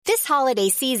holiday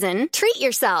season, treat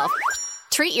yourself.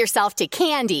 Treat yourself to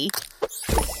candy.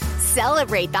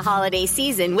 Celebrate the holiday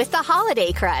season with the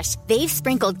Holiday Crush. They've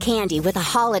sprinkled candy with a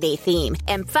holiday theme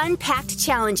and fun-packed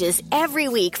challenges every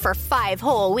week for 5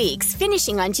 whole weeks,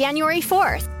 finishing on January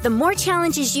 4th. The more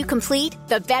challenges you complete,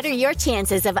 the better your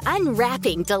chances of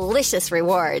unwrapping delicious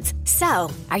rewards. So,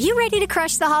 are you ready to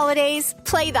crush the holidays?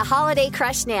 Play the Holiday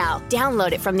Crush now.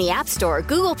 Download it from the App Store,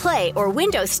 Google Play, or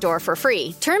Windows Store for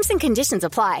free. Terms and conditions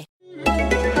apply.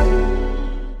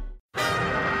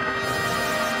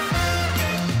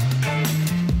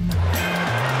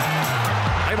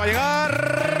 Va a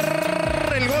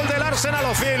llegar el gol del Arsenal.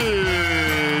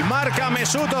 Ozil marca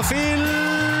Mesut Ozil.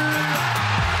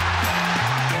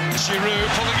 Giroud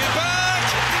pulling it back.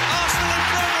 Arsenal in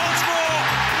front once more.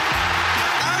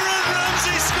 Aaron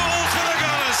Ramsey scores for the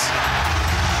Gunners.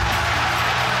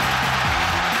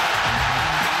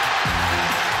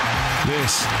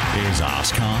 This is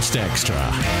Arsecast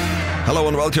Extra. Hello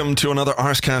and welcome to another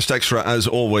Arsecast Extra, as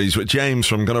always, with James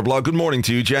from Gunnerblog. Good morning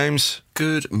to you, James.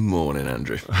 Good morning,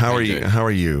 Andrew. How are you? How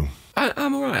are you?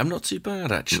 I'm all right. I'm not too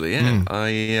bad, actually.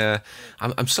 Yeah,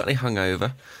 I'm slightly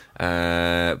hungover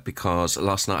because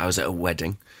last night I was at a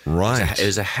wedding. Right. It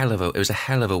was a hell of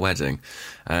a wedding.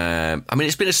 I mean,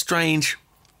 it's been a strange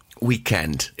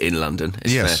weekend in London.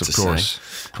 It's yes, fair of to course.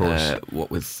 say. Of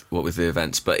course. What with the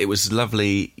events, but it was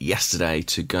lovely yesterday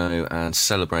to go and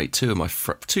celebrate two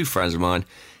friends of mine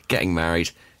getting married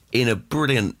in a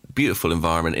brilliant, beautiful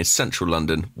environment in central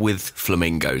London with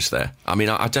flamingos there. I mean,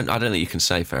 I don't think you can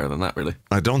say fairer than that, really.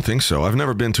 I don't think so. I've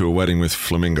never been to a wedding with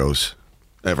flamingos,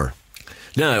 ever.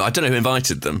 No, I don't know who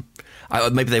invited them.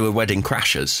 Maybe they were wedding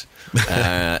crashers.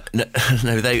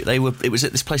 No, they were. It was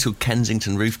at this place called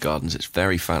Kensington Roof Gardens. It's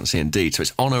very fancy indeed. So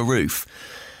it's on a roof,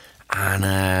 and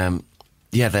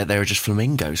there are just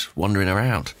flamingos wandering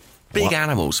around. Big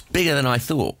animals, bigger than I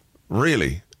thought.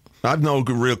 Really, I've no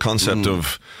real concept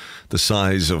of the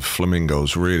size of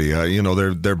flamingos. Really,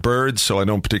 they're birds, so I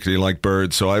don't particularly like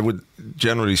birds. So I would,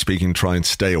 generally speaking, try and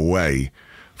stay away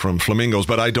from flamingos.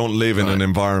 But I don't live in an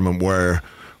environment where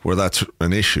that's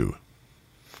an issue.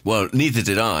 Well, neither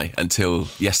did I until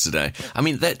yesterday. I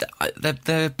mean,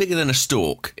 they're bigger than a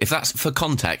stork. If that's for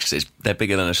context, they're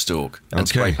bigger than a stork and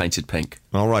spray painted pink.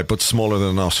 All right, but smaller than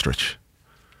an ostrich.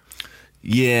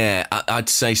 Yeah, I'd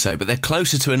say so. But they're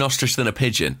closer to an ostrich than a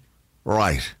pigeon.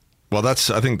 Right. Well, I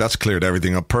think that's cleared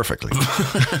everything up perfectly.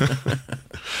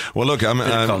 Well, look,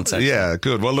 context. Yeah,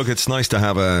 good. Well, look, it's nice to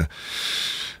have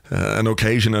an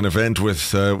occasion, an event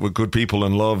with good people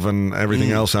and love and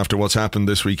everything else after what's happened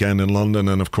this weekend in London.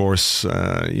 And of course, it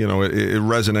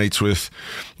resonates with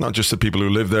not just the people who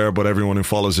live there, but everyone who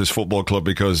follows this football club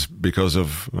because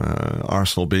of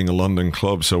Arsenal being a London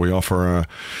club. So we offer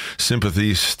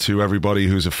sympathies to everybody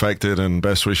who's affected and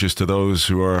best wishes to those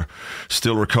who are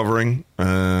still recovering.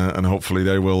 And hopefully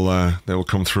they will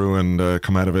come through and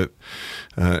come out of it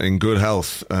in good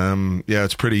health.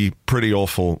 It's pretty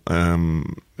awful.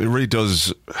 It really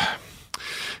does.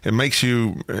 It makes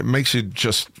you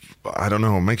just, I don't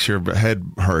know, it makes your head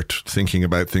hurt thinking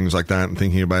about things like that and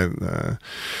thinking about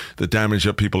the damage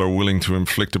that people are willing to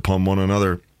inflict upon one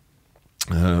another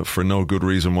for no good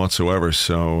reason whatsoever.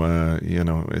 So,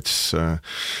 it's, I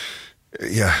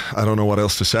don't know what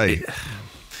else to say.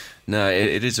 No,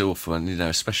 it is awful. And,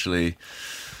 especially,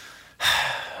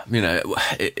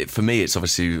 for me, it's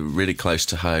obviously really close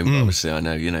to home. Obviously, I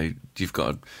know, you've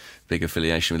got a big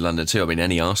affiliation with London too. I mean,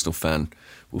 any Arsenal fan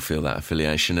will feel that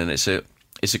affiliation, and it's a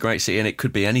great city, and it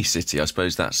could be any city. I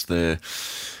suppose that's the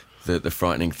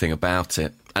frightening thing about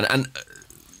it, and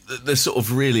the sort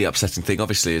of really upsetting thing,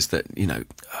 obviously, is that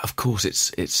of course,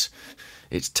 it's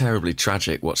terribly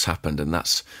tragic what's happened, and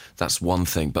that's one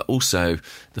thing, but also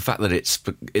the fact that it's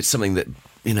something that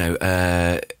in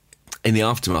the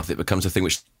aftermath it becomes a thing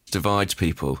which divides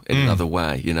people in another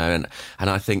way, and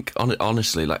I think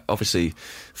honestly, like, obviously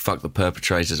fuck the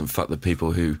perpetrators and fuck the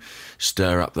people who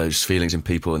stir up those feelings in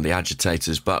people and the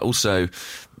agitators, but also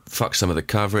fuck some of the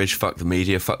coverage, fuck the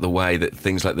media, fuck the way that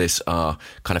things like this are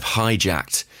kind of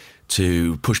hijacked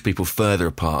to push people further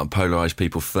apart and polarise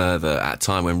people further at a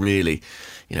time when really,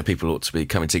 people ought to be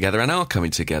coming together and are coming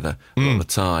together all the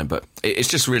time. But it's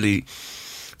just really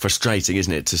frustrating,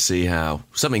 isn't it, to see how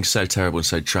something so terrible and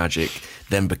so tragic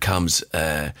then becomes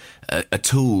a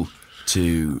tool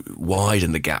to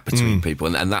widen the gap between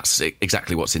people, and that's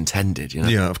exactly what's intended.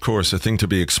 Yeah, of course, a thing to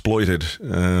be exploited. But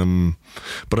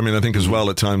I mean, I think as well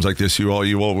at times like this,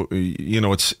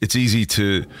 it's easy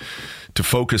to to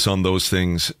focus on those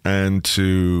things and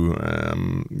to,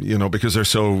 because they're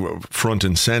so front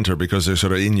and center, because they're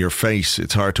sort of in your face,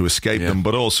 it's hard to escape them.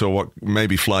 But also what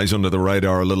maybe flies under the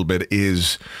radar a little bit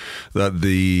is that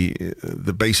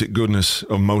the basic goodness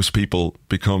of most people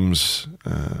becomes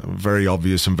very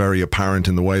obvious and very apparent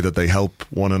in the way that they help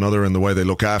one another, in the way they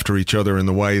look after each other, in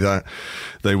the way that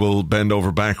they will bend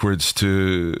over backwards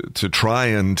to try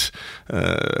and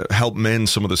help mend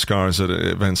some of the scars that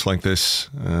events like this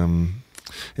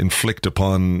inflict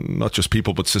upon not just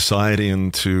people but society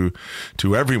and to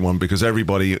everyone, because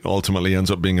everybody ultimately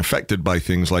ends up being affected by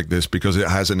things like this, because it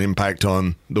has an impact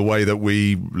on the way that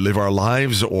we live our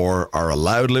lives or are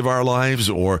allowed to live our lives,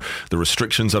 or the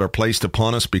restrictions that are placed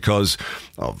upon us because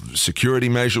of security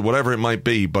measures, whatever it might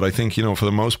be. But I think, for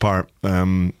the most part,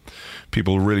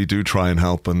 people really do try and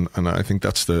help, and I think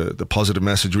that's the positive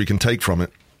message we can take from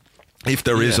it, if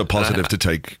there is a positive to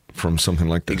take from something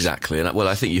like this. Exactly. And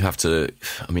I think you have to,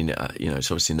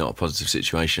 it's obviously not a positive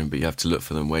situation, but you have to look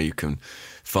for them where you can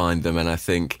find them. And I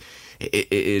think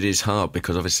it is hard,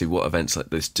 because obviously what events like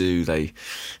this do, they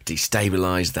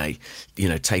destabilise, they,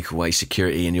 take away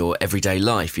security in your everyday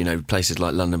life. Places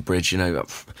like London Bridge,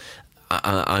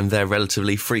 I'm there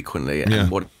relatively frequently, and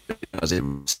what it does, it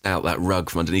rips out that rug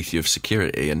from underneath you of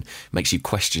security and makes you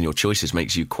question your choices,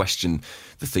 makes you question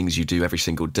the things you do every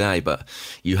single day. But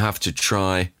you have to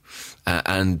try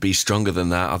and be stronger than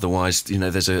that. Otherwise,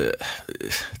 there's a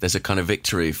kind of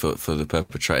victory for the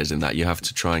perpetrators in that. You have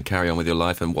to try and carry on with your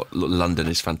life, and what London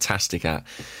is fantastic at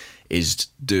is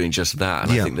doing just that.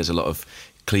 And I think there's a lot of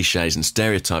cliches and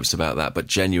stereotypes about that, but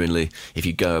genuinely, if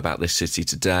you go about this city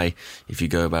today, if you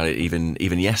go about it even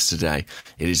yesterday,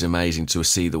 it is amazing to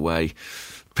see the way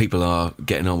people are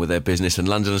getting on with their business. And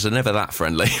Londoners are never that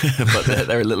friendly, but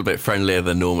they're a little bit friendlier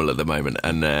than normal at the moment.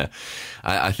 And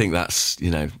I think that's,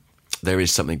 there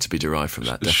is something to be derived from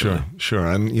that, definitely. Sure.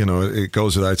 And, it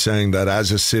goes without saying that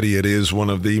as a city, it is one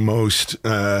of the most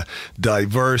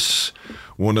diverse,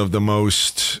 one of the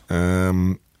most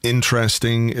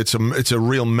interesting. It's a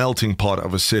real melting pot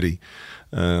of a city,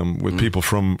 with people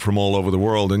from all over the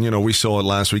world. And we saw it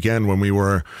last weekend when we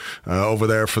were over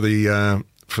there for the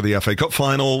FA Cup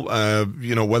final.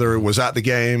 Whether it was at the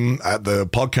game, at the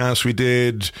podcast we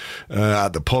did,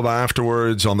 at the pub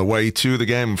afterwards, on the way to the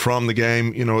game, from the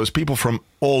game. It was people from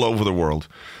all over the world,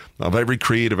 of every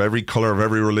creed, of every colour, of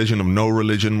every religion, of no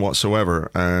religion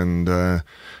whatsoever. And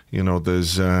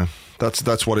there's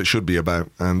that's what it should be about,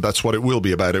 and that's what it will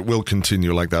be about. It will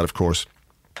continue like that, of course.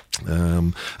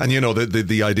 And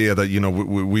the idea that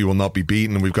we will not be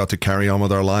beaten and we've got to carry on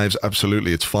with our lives,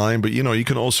 absolutely, it's fine. But you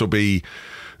can also be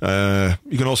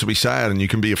sad, and you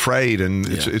can be afraid, and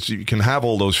it's you can have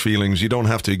all those feelings. You don't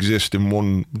have to exist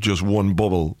in just one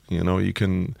bubble. You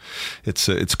can.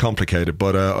 It's complicated,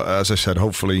 but as I said,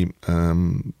 hopefully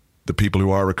the people who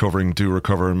are recovering do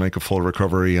recover and make a full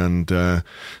recovery, and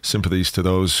sympathies to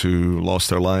those who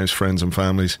lost their lives, friends and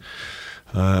families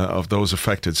of those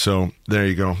affected. So there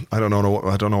you go. I don't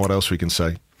know what else we can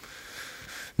say.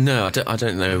 No, I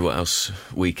don't know what else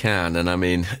we can. And I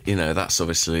mean, that's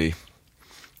obviously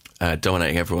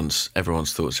dominating everyone's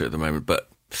thoughts here at the moment. But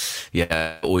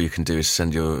yeah, all you can do is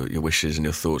send your wishes and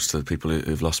your thoughts to the people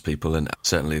who've lost people, and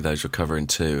certainly those recovering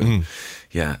too. And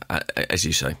as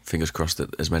you say, fingers crossed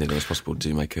that as many of them as possible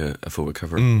do make a full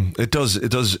recovery. It does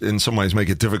in some ways make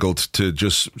it difficult to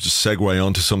just segue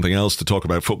onto something else, to talk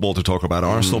about football, to talk about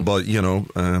Arsenal. But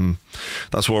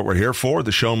that's what we're here for.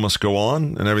 The show must go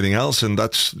on and everything else, and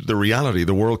that's the reality.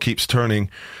 The world keeps turning.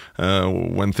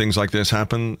 When things like this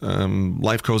happen,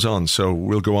 life goes on. So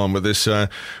we'll go on with this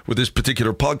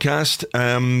particular podcast.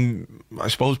 I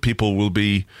suppose people will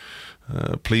be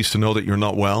pleased to know that you're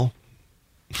not well.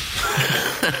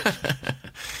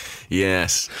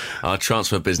 Yes, our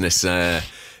transfer business, is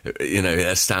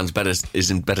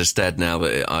in better stead now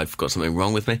that I've got something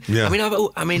wrong with me. Yeah.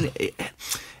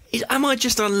 Am I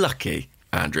just unlucky?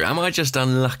 Andrew, am I just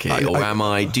unlucky,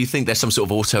 do you think there's some sort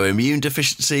of autoimmune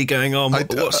deficiency going on?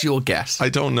 What's your guess? I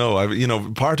don't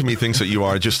know. Part of me thinks that you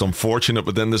are just unfortunate,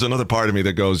 but then there's another part of me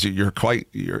that goes, you're quite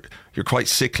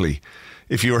sickly.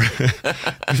 If you were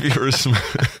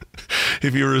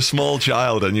a small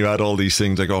child and you had all these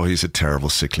things like, oh, he's a terrible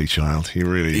sickly child, he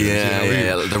really is.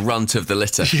 Yeah, the runt of the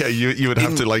litter. Yeah, you would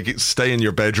have to stay in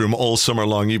your bedroom all summer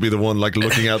long. You'd be the one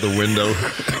looking out the window,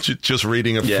 just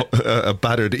reading a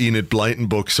battered Enid Blyton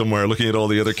book somewhere, looking at all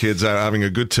the other kids out having a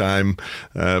good time,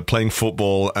 playing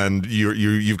football, and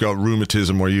you've got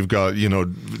rheumatism, or you've got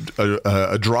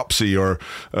a dropsy or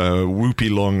whoopee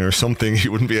lung or something.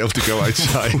 You wouldn't be able to go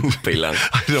outside. Whoopee lung.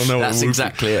 I don't know. That's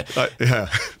exactly it. Yeah.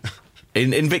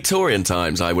 In Victorian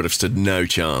times, I would have stood no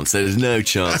chance. There's no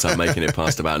chance I'm making it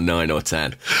past about 9 or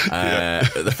 10.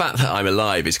 The fact that I'm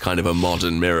alive is kind of a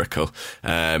modern miracle.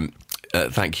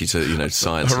 Thank you to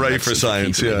science. Hooray for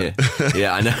science! Yeah,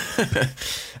 yeah, I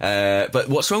know. But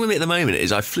what's wrong with me at the moment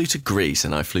is I flew to Greece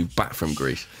and I flew back from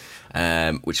Greece,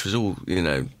 which was all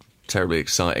terribly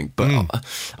exciting. But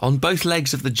on both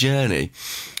legs of the journey,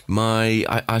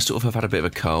 I sort of have had a bit of a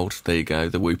cold. There you go,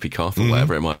 the whoopee cough or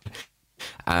whatever it might be.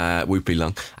 Whoopee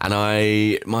lung, and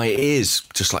my ears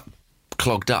just like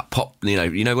clogged up, pop.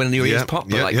 You know when your ears pop,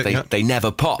 but they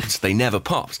never popped. They never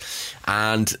popped,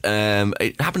 and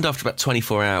it happened after about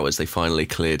 24 hours. They finally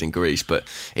cleared in Greece, but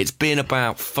it's been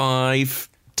about 5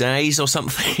 days or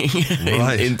something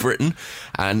in Britain,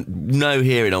 and no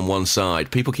hearing on one side.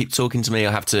 People keep talking to me.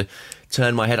 I have to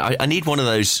turn my head. I need one of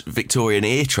those Victorian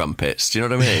ear trumpets. Do you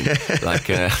know what I mean? Like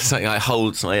something I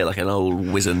hold to my ear like an old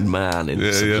wizened man in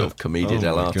some sort of commedia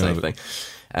dell'arte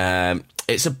thing.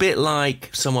 It's a bit like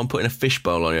someone putting a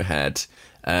fishbowl on your head.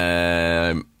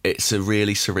 It's a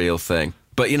really surreal thing.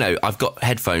 But, I've got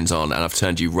headphones on and I've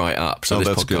turned you right up, so this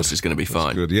podcast is going to be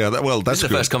fine. Good. Yeah, that's this is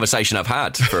the first conversation I've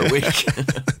had for a week.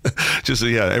 Just,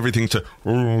 everything to...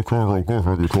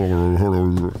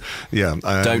 Yeah.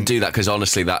 Don't do that, because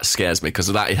honestly, that scares me, because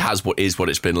that is what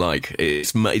it's been like.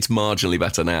 It's marginally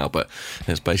better now, but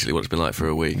it's basically what it's been like for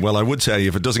a week. Well, I would say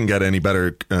if it doesn't get any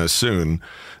better soon,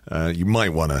 you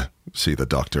might want to see the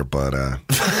doctor, but...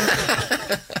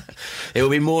 It will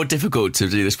be more difficult to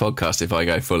do this podcast if I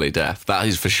go fully deaf. That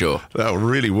is for sure. That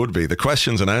really would be. The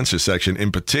questions and answers section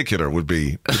in particular would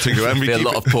be... There'd be a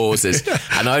lot of pauses.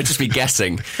 And I would just be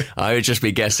guessing. I'd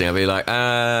be like,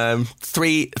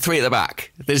 3 at the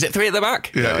back. Is it 3 at the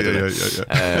back? Yeah,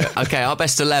 yeah. Okay, our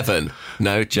best 11.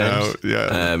 No, James? No,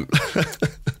 yeah.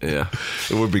 Yeah.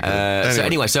 It would be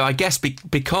good. So I guess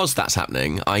because that's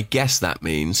happening, I guess that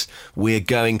means we're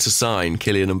going to sign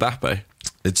Kylian Mbappe.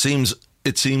 It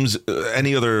seems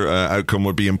any other outcome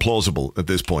would be implausible at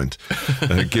this point,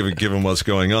 given what's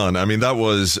going on. I mean, that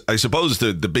was, I suppose,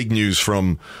 the big news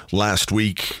from last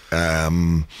week.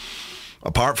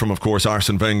 Apart from, of course,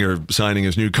 Arsene Wenger signing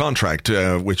his new contract,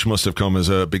 which must have come as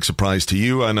a big surprise to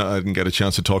you. And I didn't get a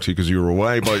chance to talk to you because you were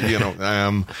away. But,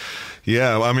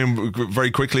 yeah, I mean,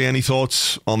 very quickly, any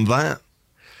thoughts on that?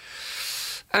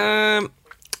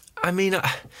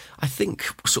 I think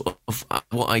sort of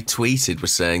what I tweeted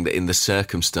was saying that in the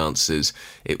circumstances,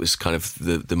 it was kind of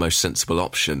the most sensible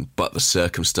option, but the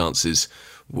circumstances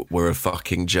were a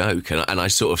fucking joke. And I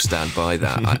sort of stand by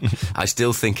that. I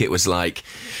still think it was like,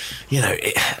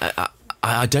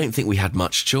 I don't think we had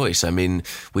much choice. I mean,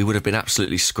 we would have been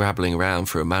absolutely scrabbling around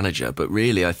for a manager, but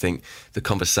really I think the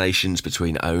conversations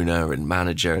between owner and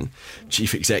manager and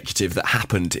chief executive that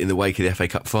happened in the wake of the FA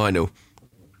Cup final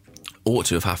ought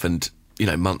to have happened,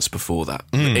 months before that,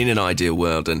 in an ideal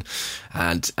world. And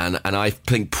I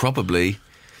think probably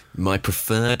my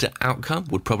preferred outcome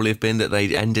would probably have been that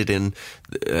they ended in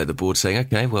the board saying,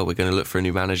 okay, well, we're going to look for a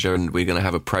new manager and we're going to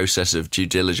have a process of due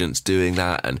diligence doing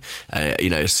that, and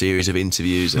a series of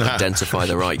interviews and identify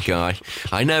the right guy.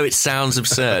 I know it sounds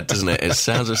absurd, doesn't it? It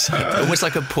sounds absurd. Almost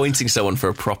like appointing someone for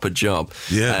a proper job.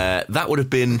 Yeah. That would have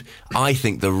been, I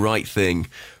think, the right thing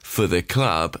for the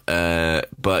club,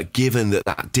 but given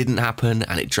that didn't happen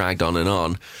and it dragged on and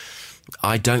on,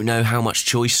 I don't know how much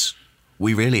choice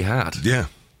we really had. Yeah.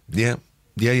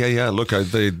 Look,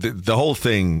 the whole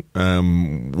thing,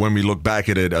 when we look back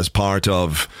at it as part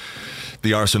of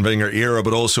the Arsene Wenger era,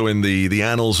 but also in the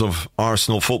annals of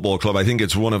Arsenal Football Club, I think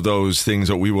it's one of those things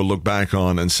that we will look back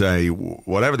on and say,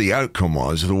 whatever the outcome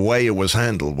was, the way it was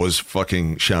handled was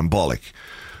fucking shambolic.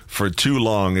 For too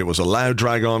long, it was allowed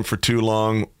drag on for too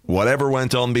long. Whatever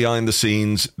went on behind the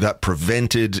scenes that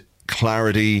prevented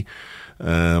clarity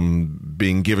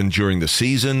being given during the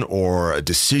season, or a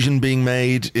decision being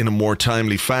made in a more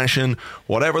timely fashion,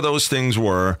 whatever those things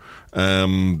were,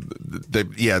 they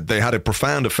had a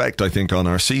profound effect, I think, on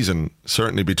our season,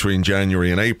 certainly between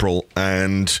January and April.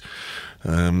 And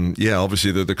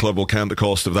obviously the club will count the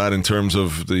cost of that in terms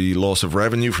of the loss of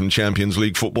revenue from Champions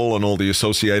League football and all the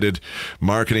associated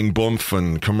marketing bump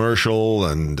and commercial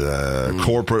and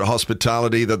corporate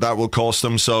hospitality that will cost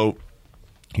them. So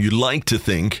you'd like to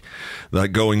think that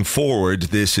going forward,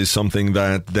 this is something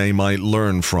that they might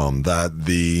learn from, that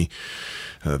the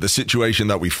situation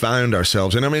that we found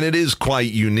ourselves in. I mean, it is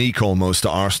quite unique almost to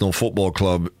Arsenal Football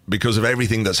Club because of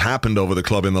everything that's happened over the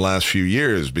club in the last few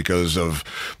years, because of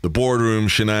the boardroom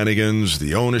shenanigans,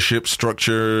 the ownership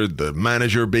structure, the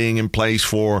manager being in place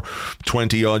for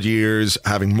 20 odd years,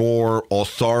 having more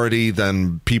authority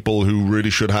than people who really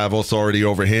should have authority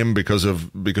over him because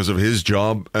of his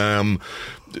job.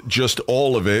 Just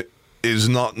all of it is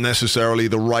not necessarily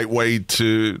the right way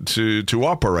to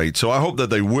operate. So I hope that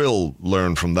they will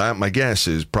learn from that. My guess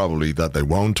is probably that they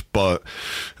won't, but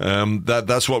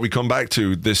that's what we come back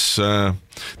to. This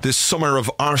summer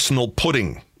of Arsenal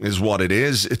pudding is what it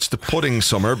is. It's the pudding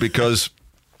summer because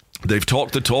they've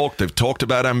talked the talk. They've talked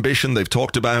about ambition. They've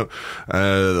talked about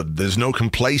there's no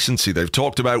complacency. They've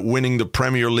talked about winning the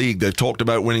Premier League. They've talked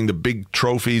about winning the big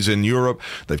trophies in Europe.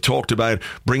 They've talked about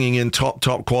bringing in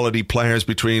top quality players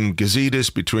between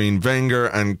Gazidis, between Wenger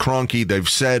and Kroenke. They've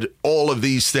said all of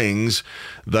these things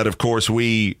that, of course,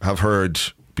 we have heard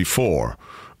before.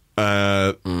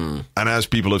 And as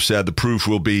people have said, the proof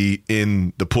will be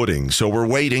in the pudding. So we're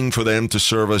waiting for them to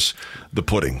serve us the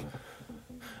pudding.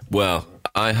 Well,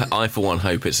 I for one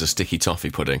hope it's a sticky toffee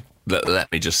pudding.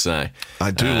 Let me just say,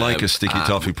 I do like a sticky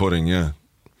toffee pudding. Yeah,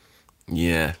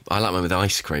 I like one with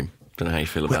ice cream. Don't know how you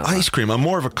feel about ice cream. I'm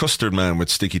more of a custard man with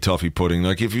sticky toffee pudding.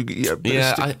 Like if you,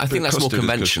 I think that's more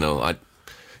conventional.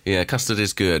 Custard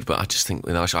is good, but I just think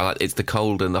with ice, it's the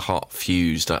cold and the hot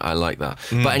fused. I like that.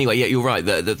 But anyway, you're right.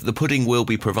 The pudding will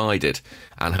be provided,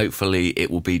 and hopefully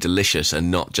it will be delicious and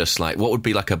not just like what would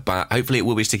be like a bad. Hopefully it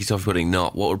will be sticky toffee pudding,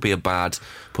 not what would be a bad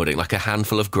pudding, like a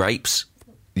handful of grapes.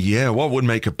 Yeah, what would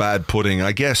make a bad pudding?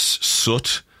 I guess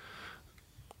soot.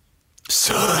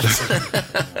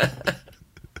 That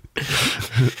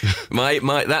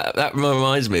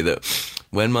reminds me that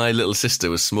when my little sister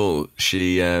was small,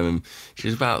 she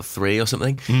was about 3 or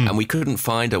something, and we couldn't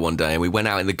find her one day, and we went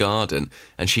out in the garden,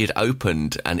 and she had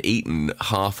opened and eaten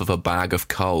half of a bag of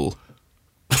coal.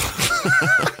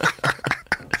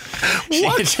 She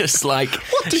had just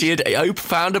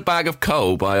found a bag of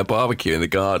coal by a barbecue in the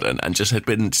garden and just had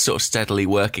been sort of steadily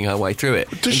working her way through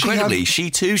it. Incredibly, she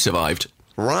too survived.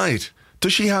 Right.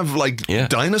 Does she have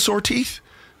dinosaur teeth?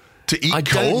 To eat coal? I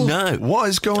don't know. What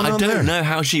is going on there? I don't know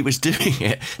how she was doing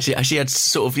it. She had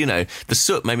sort of, the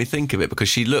soot made me think of it because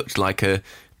she looked like a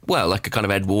kind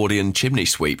of Edwardian chimney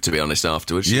sweep, to be honest,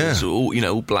 afterwards. She was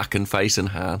all blackened face and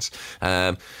hands.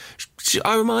 I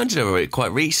reminded her of it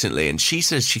quite recently, and she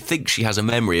says she thinks she has a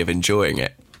memory of enjoying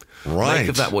it. Right. Make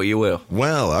of that what you will.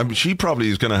 Well, she probably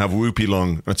is going to have whoopie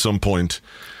lung at some point.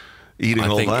 Eating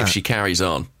all that. I think if she carries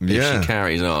on. The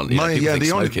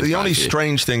only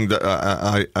strange thing that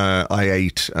I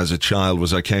ate as a child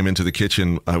was I came into the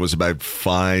kitchen. I was about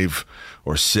 5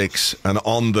 or 6, and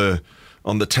on the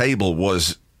table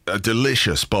was a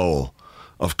delicious bowl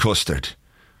of custard.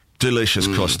 Delicious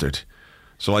custard.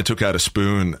 So I took out a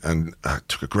spoon and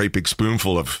took a great big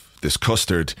spoonful of this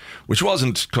custard, which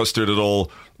wasn't custard at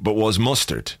all, but was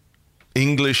mustard.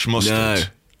 English mustard. No.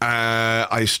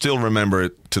 I still remember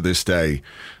it to this day,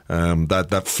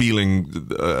 that feeling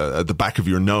at the back of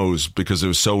your nose because it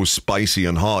was so spicy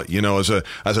and hot.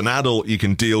 As an adult, you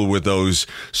can deal with those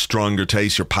stronger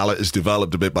tastes. Your palate is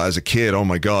developed a bit, but as a kid, oh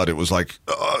my God, it was like,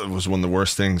 it was one of the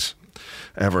worst things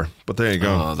ever. But there you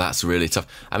go. Oh, that's really tough.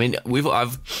 I mean,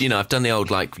 I've done the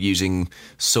old using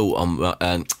salt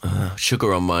on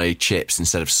sugar on my chips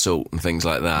instead of salt and things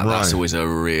like that. Right. That's always a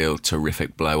real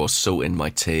terrific blow. Or salt in my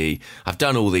tea. I've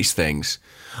done all these things.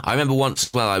 I remember once,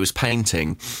 I was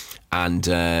painting. And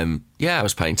I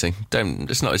was painting.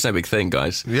 It's no big thing,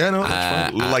 guys. Yeah, no,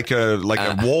 that's fine. Like a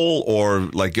wall or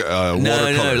like watercolors.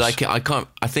 No.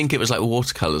 I think it was like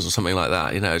watercolors or something like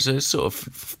that. It's sort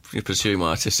of pursuing my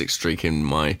artistic streak in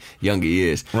my younger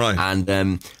years. Right.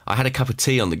 And I had a cup of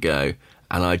tea on the go,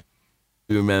 and I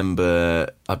do remember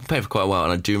I've been playing for quite a while,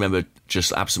 and I do remember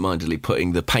just absentmindedly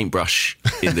putting the paintbrush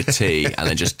in the tea and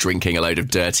then just drinking a load of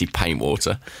dirty paint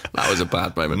water. That was a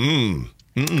bad moment.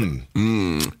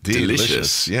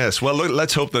 Delicious. Yes. Well,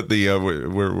 let's hope that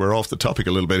we're off the topic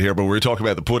a little bit here, but we're talking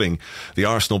about the pudding, the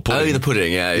Arsenal pudding. Oh, the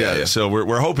pudding. Yeah. So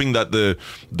we're hoping that the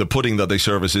pudding that they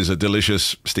serve us is a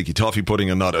delicious sticky toffee pudding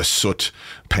and not a soot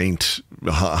paint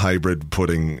hybrid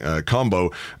pudding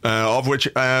combo, of which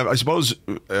I suppose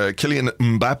Kylian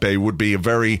Mbappe would be a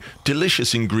very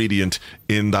delicious ingredient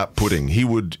in that pudding. He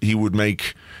would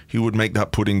make that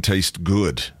pudding taste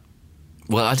good.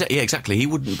 Well, exactly. He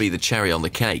wouldn't be the cherry on the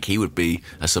cake. He would be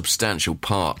a substantial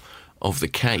part of the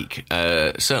cake.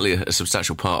 Certainly a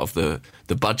substantial part of the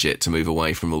budget to move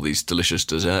away from all these delicious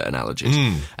dessert analogies.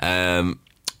 I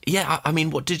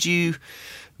mean, what did you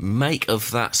make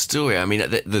of that story? I mean,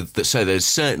 so there's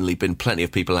certainly been plenty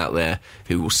of people out there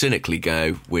who will cynically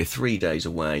go, we're 3 days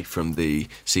away from the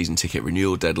season ticket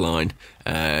renewal deadline,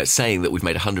 saying that we've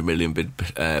made £100 million bid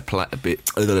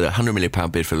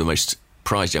for the most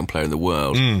prized young player in the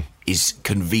world. is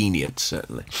convenient,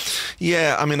 certainly.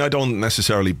 Yeah, I mean, I don't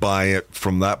necessarily buy it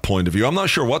from that point of view. I'm not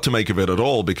sure what to make of it at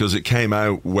all, because it came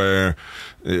out where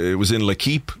it was in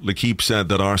L'Équipe. L'Équipe said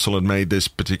that Arsenal had made this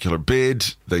particular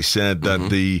bid. They said that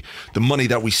the money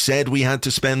that we said we had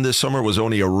to spend this summer was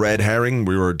only a red herring.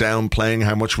 We were downplaying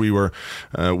how much we were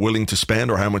willing to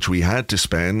spend, or how much we had to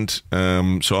spend. So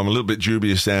I'm a little bit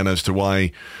dubious then as to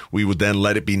why we would then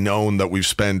let it be known that we've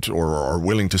spent or are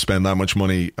willing to spend that much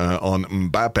money on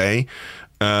Mbappe.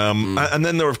 And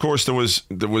then there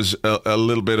was a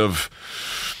little bit of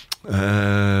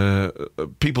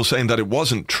people saying that it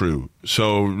wasn't true.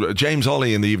 So James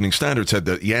Ollie in the Evening Standard said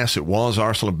that yes, it was.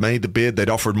 Arsenal had made the bid. They'd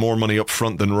offered more money up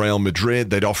front than Real Madrid.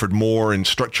 They'd offered more in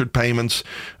structured payments,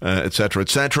 etc.,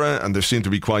 etc. And there seemed to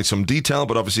be quite some detail,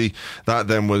 but obviously that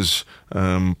then was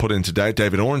put into doubt.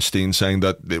 David Ornstein saying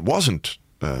that it wasn't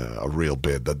a real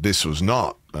bid, that this was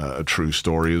not a true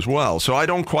story as well. So I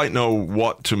don't quite know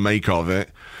what to make of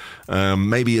it.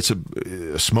 Maybe it's a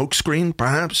smokescreen,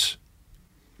 perhaps.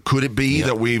 Could it be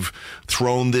that we've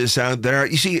thrown this out there?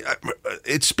 You see,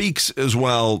 it speaks as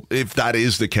well, if that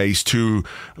is the case, to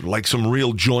like some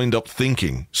real joined up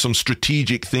thinking, some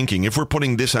strategic thinking. If we're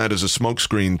putting this out as a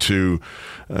smokescreen to,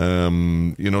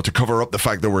 to cover up the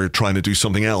fact that we're trying to do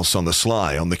something else on the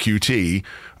sly, on the QT,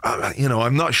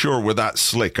 I'm not sure we're that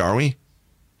slick, are we?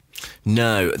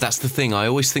 No, that's the thing. I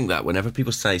always think that whenever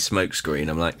people say smokescreen,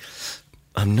 I'm like,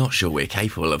 I'm not sure we're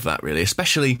capable of that, really,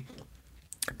 especially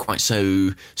quite so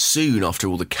soon after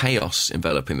all the chaos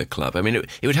enveloping the club. I mean, it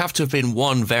would have to have been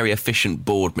one very efficient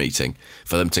board meeting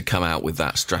for them to come out with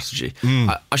that strategy.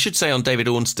 I should say on David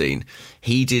Ornstein,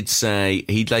 he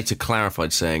later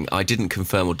clarified saying, I didn't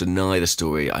confirm or deny the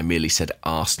story, I merely said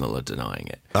Arsenal are denying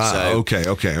it. Okay.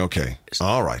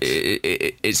 All right.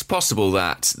 It's possible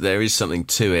that there is something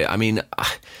to it. I mean,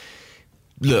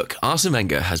 look, Arsene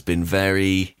Wenger has been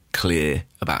very clear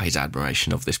about his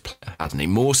admiration of this player, hasn't he?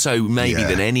 More so maybe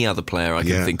than any other player I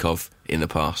can think of in the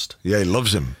past. Yeah, he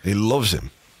loves him.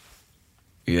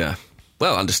 Yeah.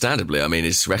 Well, understandably. I mean,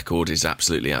 his record is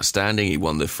absolutely outstanding. He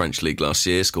won the French League last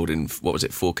year, scored in,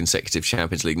 4 consecutive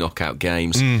Champions League knockout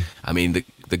games. I mean,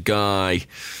 the guy,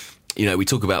 we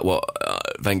talk about what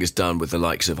Wenger's done with the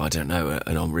likes of, I don't know,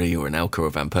 an Henry or an Elka or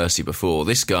Van Persie before.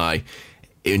 This guy,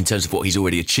 in terms of what he's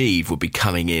already achieved, would be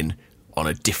coming in on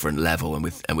a different level and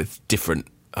with different,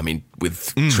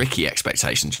 tricky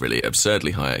expectations, really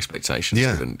absurdly high expectations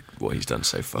given what he's done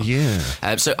so far.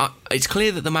 So it's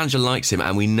clear that the manager likes him,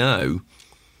 and we know.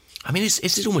 I mean,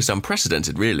 it's almost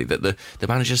unprecedented, really, that the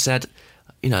manager said,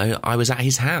 I was at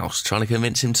his house trying to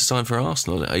convince him to sign for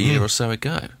Arsenal a year or so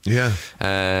ago.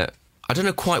 I don't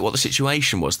know quite what the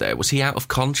situation was there. Was he out of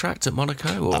contract at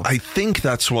Monaco? Or? I think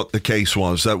that's what the case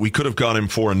was, that we could have got him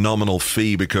for a nominal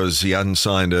fee because he hadn't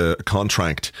signed a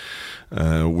contract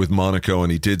with Monaco,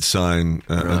 and he did sign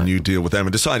a new deal with them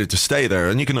and decided to stay there.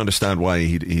 And you can understand why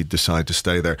he'd decide to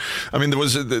stay there. I mean, there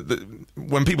was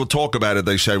when people talk about it,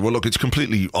 they say, well, look, it's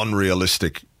completely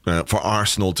unrealistic for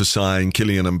Arsenal to sign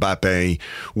Kylian Mbappe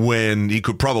when he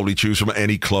could probably choose from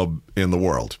any club in the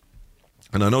world.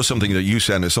 And I know something that you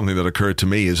said is something that occurred to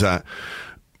me, is that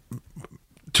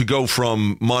to go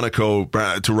from Monaco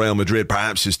to Real Madrid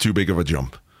perhaps is too big of a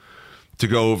jump. To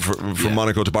go from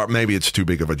Monaco to maybe it's too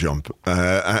big of a jump.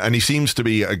 And he seems to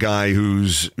be a guy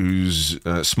who's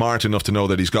smart enough to know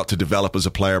that he's got to develop as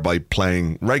a player by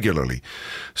playing regularly.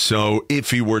 So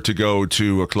if he were to go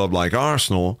to a club like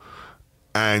Arsenal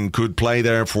and could play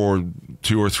there for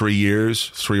 2 or 3 years,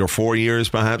 3 or 4 years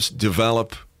perhaps,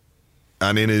 develop,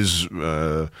 and in his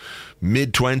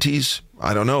mid-20s,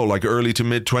 I don't know, like early to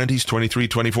mid-20s, 23,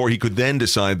 24, he could then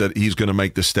decide that he's going to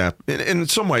make the step. In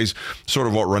some ways, sort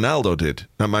of what Ronaldo did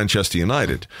at Manchester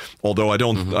United. Although I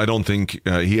don't think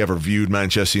he ever viewed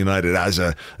Manchester United as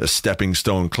a stepping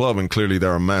stone club, and clearly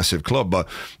they're a massive club. But,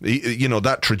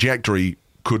 that trajectory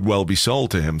could well be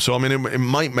sold to him. So, I mean, it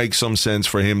might make some sense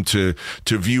for him to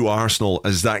view Arsenal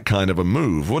as that kind of a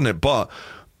move, wouldn't it? But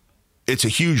it's a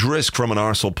huge risk from an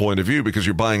Arsenal point of view, because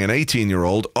you're buying an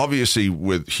 18-year-old, obviously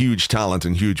with huge talent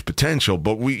and huge potential,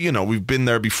 but we've been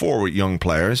there before with young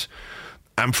players,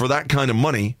 and for that kind of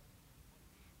money,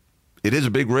 it is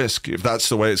a big risk if that's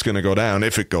the way it's going to go down.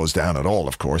 If it goes down at all,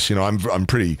 of course. I'm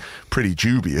pretty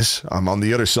dubious. I'm on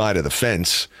the other side of the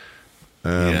fence,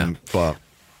 but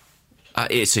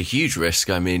it's a huge risk.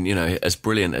 I mean, as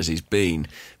brilliant as he's been,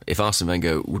 if Arsene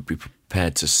Wenger would be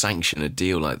prepared to sanction a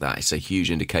deal like that, it's a huge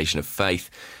indication of faith,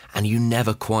 and you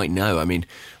never quite know. I mean,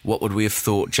 what would we have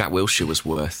thought Jack Wilshere was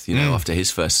worth, after his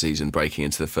first season breaking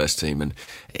into the first team? And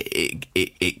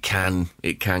it can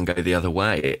go the other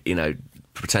way.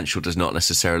 Potential does not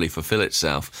necessarily fulfill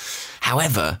itself.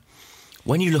 However,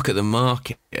 when you look at the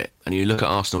market and you look at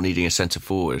Arsenal needing a centre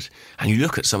forward and you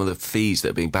look at some of the fees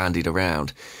that are being bandied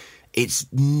around, it's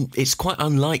quite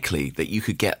unlikely that you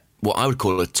could get what I would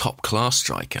call a top class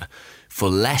striker for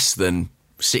less than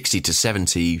 60 to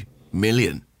 70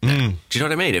 million. Do you know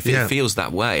what I mean? It feels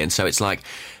that way. And so it's like,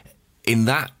 in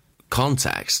that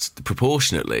context,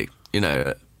 proportionately,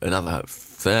 another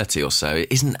 30 or so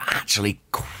isn't actually...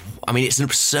 I mean, it's an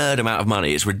absurd amount of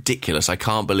money. It's ridiculous. I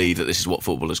can't believe that this is what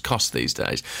footballers cost these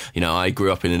days. I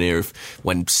grew up in an era of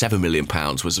when £7 million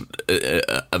was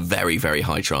a very, very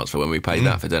high transfer when we paid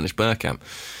that for Dennis Bergkamp.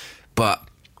 But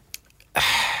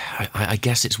I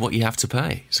guess it's what you have to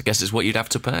pay. So I guess it's what you'd have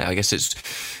to pay. I guess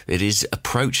it is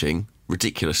approaching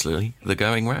ridiculously the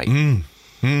going rate.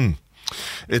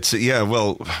 It's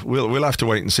well, we'll have to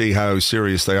wait and see how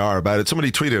serious they are about it.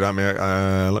 Somebody tweeted at me.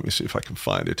 Let me see if I can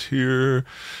find it here.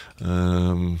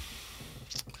 I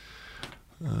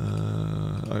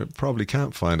probably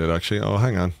can't find it actually. Oh,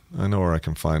 hang on. I know where I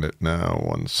can find it now.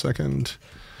 1 second.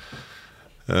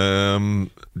 Damon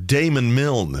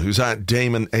Milne, who's at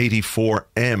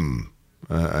Damon84M,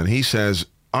 and he says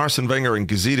Arsene Wenger and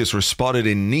Gazidis were spotted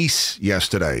in Nice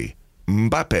yesterday.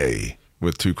 Mbappe,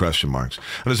 with 2 question marks.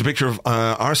 And there's a picture of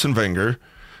Arsene Wenger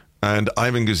and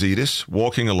Ivan Gazidis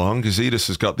walking along. Gazidis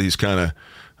has got these kind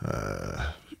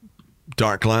of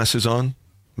dark glasses on.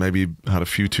 Maybe had a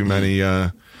few too many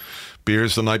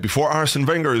beers the night before. Arsene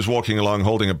Wenger is walking along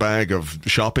holding a bag of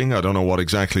shopping. I don't know what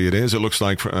exactly it is. It looks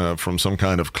like from some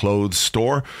kind of clothes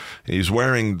store. He's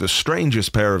wearing the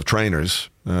strangest pair of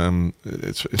trainers.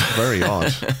 It's very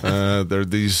odd. They're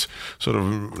these sort of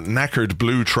knackered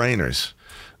blue trainers.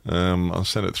 I'll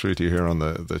send it through to you here on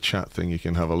the chat thing. You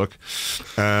can have a look.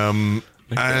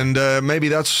 And maybe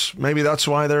that's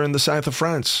why they're in the south of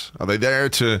France. Are they there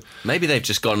to... Maybe they've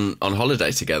just gone on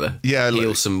holiday together. Yeah,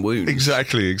 heal some wounds.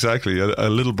 Exactly. A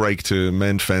little break to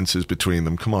mend fences between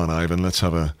them. Come on, Ivan. Let's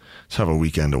have a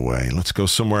weekend away. Let's go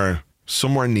somewhere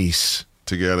Nice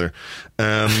together.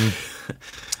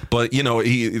 But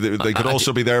they could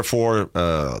also be there for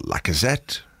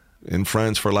Lacazette in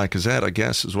France for Lacazette, I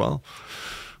guess, as well.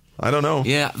 I don't know.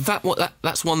 Yeah,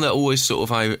 that's one that always sort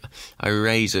of I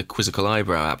raise a quizzical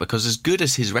eyebrow at, because as good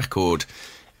as his record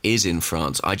is in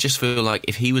France, I just feel like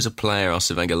if he was a player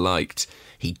Arsene Wenger liked,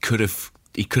 he could have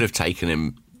taken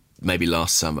him maybe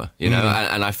last summer,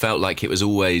 and I felt like it was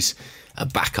always a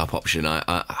backup option. I'm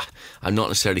not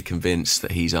necessarily convinced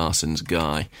that he's Arsene's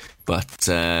guy, but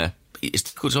it's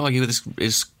difficult to argue with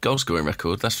his goal scoring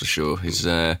record. That's for sure. He's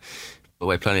away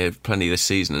plenty this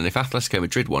season, and if Atletico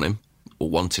Madrid want him, or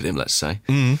wanted him, let's say,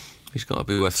 he's got to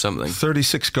be worth something.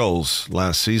 36 goals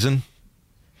last season.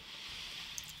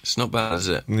 It's not bad, is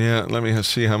it? Yeah, let me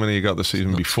see how many he got the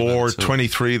season before.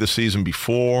 23 the season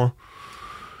before.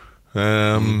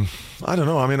 I don't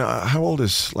know. I mean, how old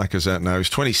is Lacazette now? He's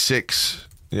 26.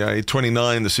 Yeah, he's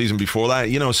 29 the season before that.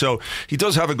 So he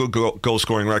does have a good goal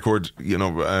scoring record,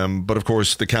 but of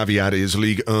course the caveat is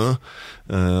Ligue 1.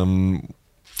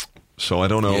 So I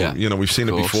don't know. Yeah, we've seen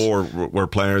it before where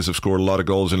players have scored a lot of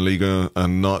goals in Ligue 1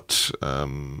 and not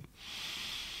done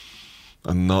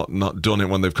it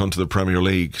when they've come to the Premier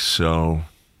League. So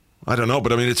I don't know,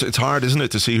 but I mean it's hard, isn't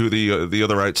it, to see who the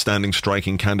other outstanding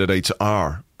striking candidates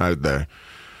are out there.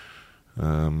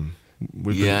 I mean,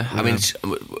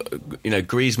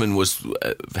 Griezmann was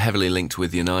heavily linked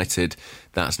with United.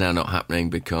 That's now not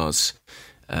happening because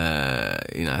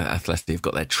Athletic have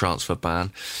got their transfer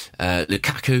ban.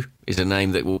 Lukaku is a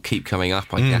name that will keep coming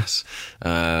up, I guess.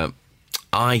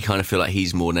 I kind of feel like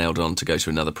he's more nailed on to go to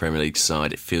another Premier League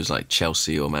side. It feels like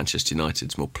Chelsea or Manchester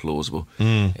United's more plausible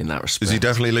in that respect. Is he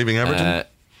definitely leaving Everton?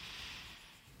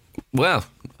 Well,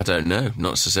 I don't know.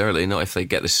 Not necessarily. Not if they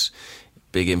get this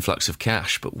big influx of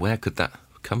cash. But where could that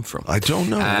come from? I don't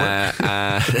know.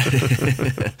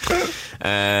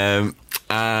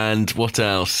 And what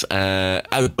else?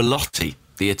 Belotti,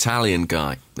 the Italian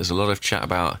guy. There's a lot of chat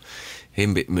about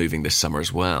him moving this summer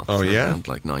as well. Oh, yeah? Around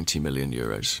like €90 million.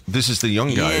 This is the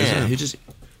young guy, isn't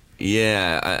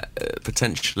it?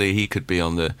 Potentially he could be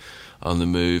on the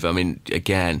move. I mean,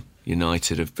 again,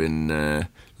 United have been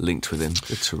linked with him.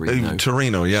 Torino.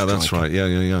 Torino, yeah, that's right.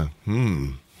 Yeah.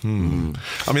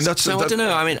 I mean, that's... So I don't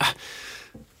know, I mean...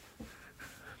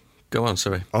 Go on,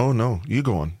 sorry. Oh, no, you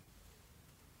go on.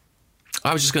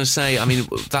 I was just going to say, I mean,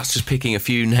 that's just picking a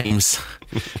few names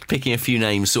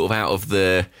sort of out of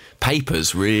the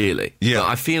papers, really. Yeah. But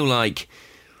I feel like,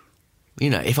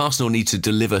 if Arsenal need to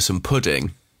deliver some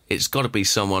pudding, it's got to be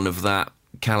someone of that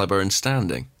calibre and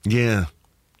standing. Yeah.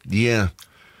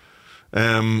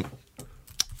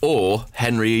 Or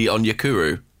Henry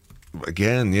Onyekuru.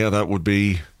 Again, yeah, that would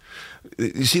be...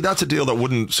 You see, that's a deal that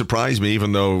wouldn't surprise me,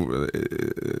 even though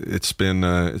it's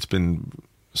been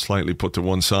slightly put to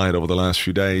one side over the last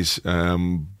few days.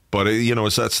 But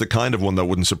that's the kind of one that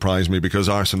wouldn't surprise me, because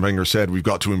Arsene Wenger said we've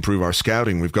got to improve our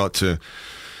scouting. We've got to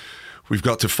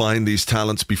find these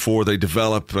talents before they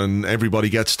develop and everybody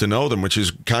gets to know them, which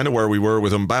is kind of where we were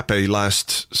with Mbappe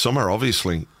last summer,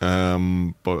 obviously,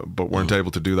 but weren't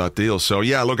able to do that deal. So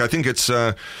yeah, look, I think it's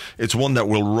one that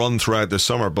will run throughout the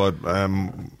summer. But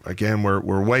again,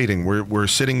 we're waiting. We're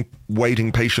sitting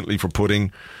waiting patiently for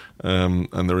pudding.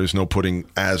 And there is no pudding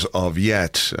as of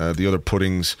yet. The other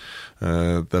puddings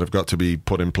that have got to be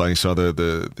put in place are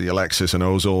the Alexis and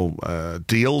Ozil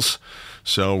deals.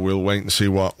 So we'll wait and see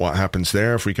what happens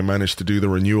there, if we can manage to do the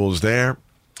renewals there.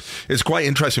 It's quite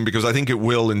interesting, because I think it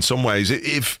will, in some ways,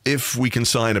 if we can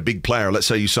sign a big player, let's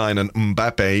say you sign an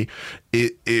Mbappe,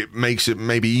 it makes it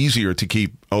maybe easier to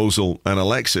keep Ozil and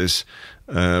Alexis,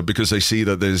 because they see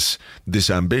that there's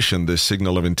this ambition, this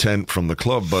signal of intent from the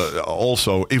club. But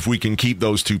also, if we can keep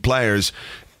those two players,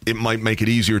 it might make it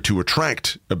easier to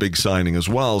attract a big signing as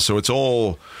well. So it's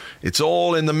all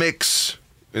in the mix,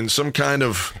 in some kind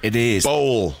of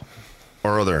bowl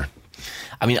or other.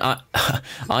 I mean,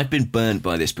 I've been burnt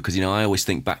by this, because I always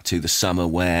think back to the summer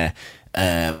where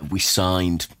we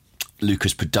signed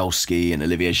Lucas Podolski and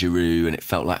Olivier Giroud, and it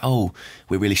felt like, oh,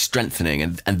 we're really strengthening.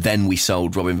 And then we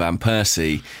sold Robin van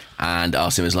Persie, and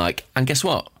Arsene was like, and guess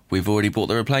what? We've already bought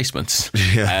the replacements.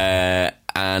 Yeah.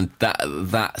 And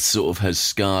that sort of has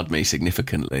scarred me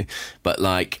significantly. But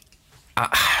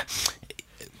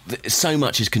so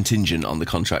much is contingent on the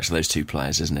contracts of those two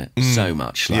players, isn't it? So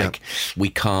much. We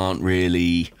can't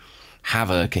really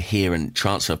have a coherent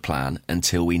transfer plan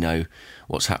until we know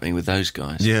what's happening with those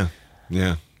guys.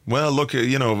 Yeah. Well, look,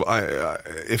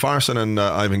 if Arsene and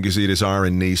Ivan Gazidis are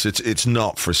in Nice, it's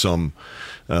not for some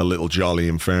little jolly.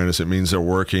 In fairness, it means they're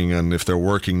working, and if they're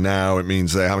working now, it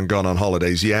means they haven't gone on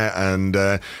holidays yet, and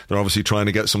they're obviously trying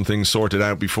to get some things sorted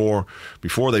out before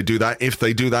they do that, if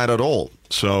they do that at all.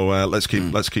 So let's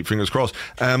keep fingers crossed.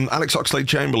 Alex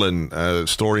Oxlade-Chamberlain,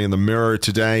 story in the Mirror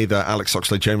today that Alex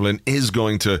Oxlade-Chamberlain is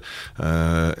going to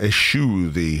eschew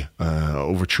the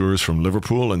overtures from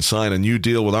Liverpool and sign a new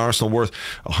deal with Arsenal worth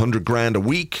 $100,000 a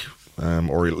week.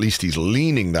 Or at least he's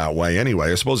leaning that way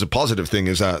anyway. I suppose the positive thing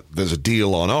is that there's a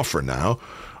deal on offer now,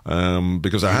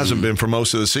 because there hasn't been for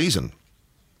most of the season.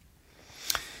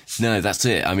 No, that's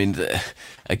it. I mean,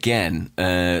 again,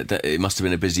 it must have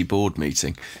been a busy board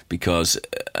meeting, because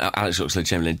Alex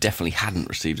Oxlade-Chamberlain definitely hadn't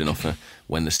received an offer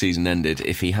when the season ended.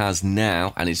 If he has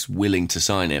now and is willing to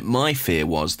sign it, my fear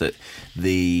was that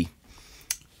the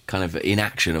kind of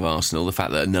inaction of Arsenal, the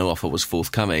fact that no offer was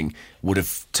forthcoming, would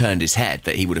have turned his head,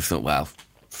 that he would have thought, well,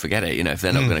 forget it, if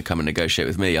they're not going to come and negotiate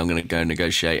with me, I'm going to go and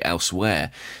negotiate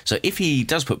elsewhere. So if he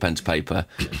does put pen to paper,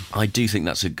 I do think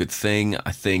that's a good thing.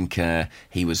 I think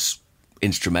he was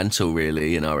instrumental,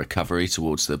 really, in our recovery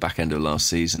towards the back end of last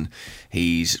season.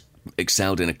 He's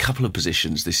excelled in a couple of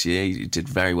positions this year. He did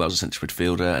very well as a central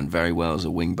midfielder and very well as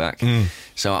a wing-back.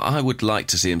 So I would like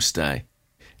to see him stay.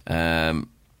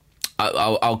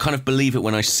 I'll kind of believe it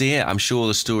when I see it. I'm sure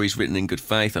the story's written in good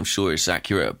faith. I'm sure it's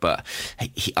accurate, but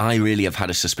I really have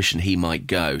had a suspicion he might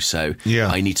go. So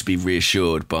I need to be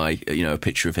reassured by a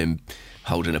picture of him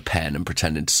holding a pen and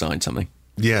pretending to sign something.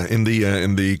 Yeah, in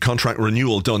the contract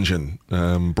renewal dungeon,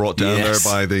 brought down there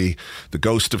by the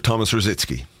ghost of Thomas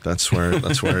Rositzky. That's where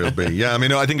it'll be. Yeah, I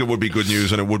mean, I think it would be good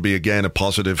news, and it would be again a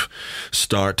positive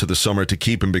start to the summer to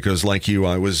keep him, because, like you,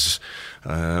 I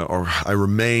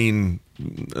remain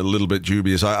a little bit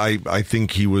dubious. I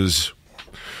think he was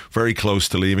very close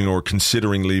to leaving, or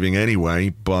considering leaving anyway,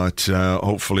 but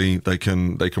hopefully they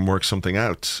can work something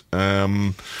out.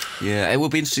 Yeah, it will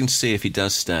be interesting to see if he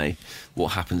does stay,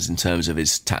 what happens in terms of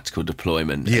his tactical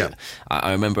deployment. Yeah.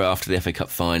 I remember after the FA Cup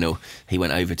final, he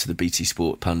went over to the BT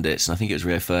Sport pundits, and I think it was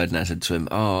Rio Ferdinand said to him,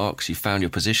 "Oh, Ox, you found your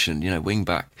position, wing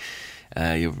back.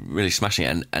 You're really smashing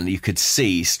it." And you could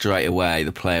see straight away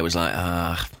the player was like,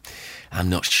 I'm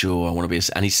not sure I want to be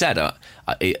and he said,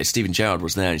 Steven Gerrard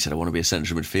was there, and he said, I want to be a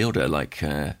central midfielder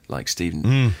like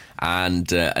Steven.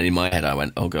 And in my head I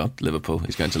went, oh God, Liverpool,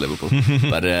 he's going to Liverpool.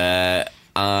 But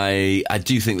I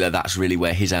do think that's really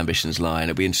where his ambitions lie, and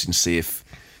it'll be interesting to see if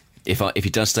he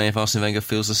does stay, if Arsene Wenger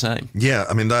feels the same. Yeah,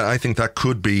 I mean, I think that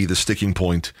could be the sticking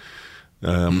point.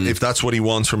 If that's what he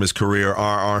wants from his career,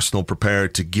 are Arsenal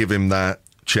prepared to give him that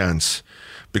chance?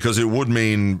 Because it would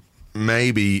mean,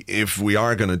 maybe if we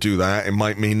are going to do that, it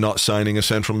might mean not signing a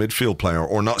central midfield player,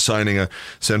 or not signing a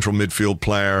central midfield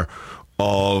player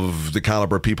of the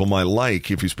calibre people might like,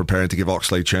 if he's prepared to give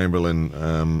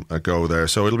Oxlade-Chamberlain a go there.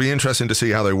 So it'll be interesting to see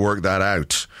how they work that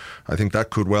out. I think that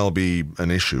could well be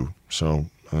an issue So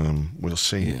we'll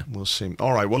see. Yeah. We'll see.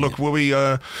 All right. Well, look,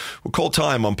 we'll call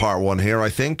time on part one here, I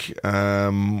think.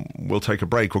 We'll take a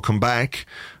break. We'll come back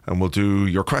and we'll do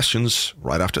your questions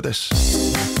right after this.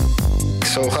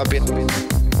 So happy.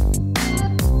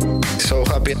 So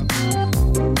happy.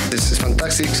 This is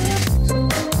fantastic.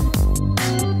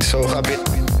 So happy.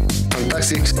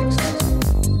 Fantastic.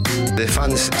 The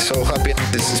fans so happy.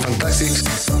 This is fantastic.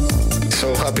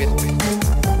 So happy.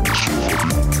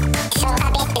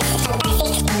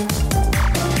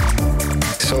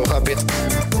 So happy.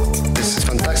 This is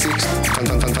fantastic.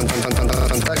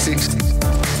 Fantastic.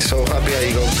 So happy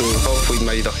I go to home with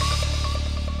my dog.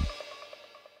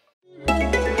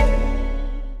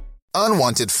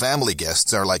 Unwanted family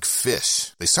guests are like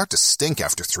fish. They start to stink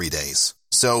after 3 days.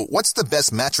 So what's the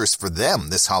best mattress for them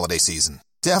this holiday season?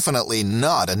 Definitely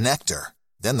not a Nectar.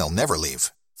 Then they'll never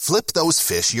leave. Flip those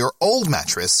fish your old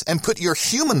mattress and put your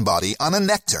human body on a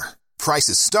Nectar.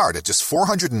 Prices start at just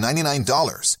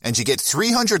 $499, and you get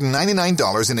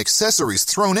 $399 in accessories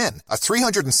thrown in, a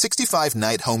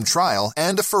 365-night home trial,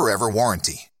 and a forever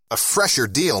warranty. A fresher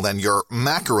deal than your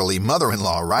mackerel-y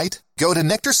mother-in-law, right? Go to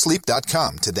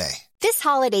nectarsleep.com today. This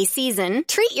holiday season,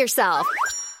 treat yourself.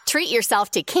 Treat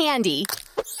yourself to candy.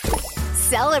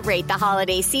 Celebrate the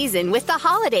holiday season with the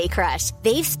Holiday Crush.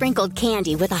 They've sprinkled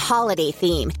candy with a holiday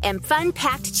theme and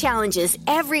fun-packed challenges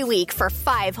every week for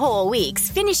 5 whole weeks,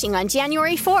 finishing on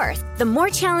January 4th. The more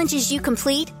challenges you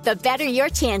complete, the better your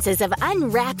chances of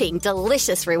unwrapping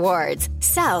delicious rewards.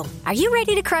 So, are you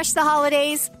ready to crush the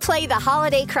holidays? Play the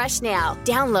Holiday Crush now.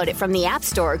 Download it from the App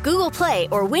Store, Google Play,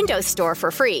 or Windows Store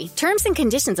for free. Terms and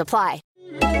conditions apply.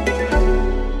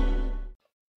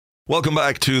 Welcome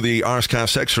back to the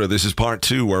Arsecast Extra. This is part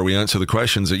 2 where we answer the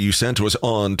questions that you sent to us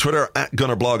on Twitter at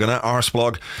GunnerBlog and at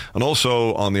Arseblog, and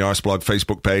also on the Arseblog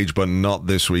Facebook page, but not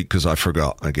this week because I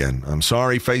forgot again. I'm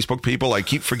sorry, Facebook people. I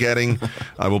keep forgetting.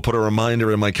 I will put a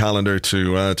reminder in my calendar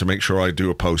to make sure I do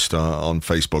a post on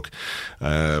Facebook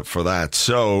for that.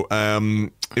 So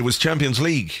it was Champions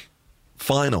League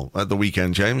final at the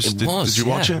weekend, James. Did you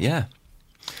watch it? Yeah.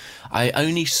 I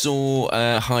only saw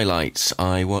highlights.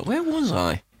 Where was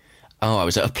I? Oh, I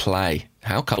was at a play.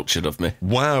 How cultured of me.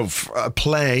 Wow, a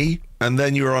play, and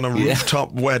then you were on a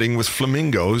rooftop wedding with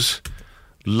flamingos.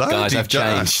 Guys, I've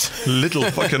changed. Little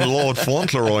fucking Lord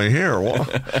Fauntleroy here. What?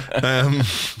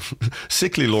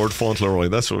 Sickly Lord Fauntleroy,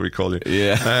 that's what we call you.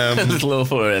 Yeah. Little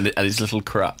Fauntleroy and his little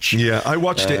crutch. Yeah, I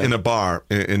watched it in a bar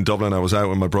in Dublin. I was out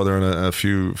with my brother and a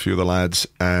few of the lads,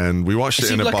 and we watched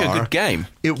it in a bar. It seemed like a good game.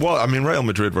 It was. I mean, Real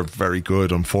Madrid were very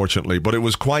good, unfortunately, but it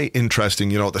was quite interesting.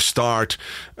 You know, at the start,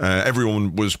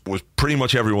 everyone was pretty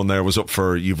much everyone there was up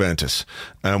for Juventus.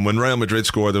 And when Real Madrid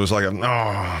scored, there was like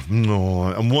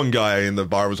no. And one guy in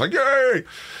the bar was like, yay!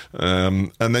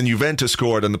 And then Juventus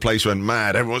scored and the place went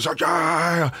mad. Everyone was like,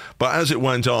 yeah! But as it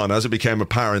went on, as it became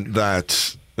apparent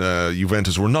that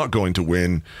Juventus were not going to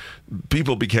win,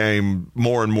 people became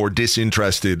more and more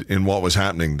disinterested in what was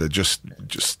happening. They just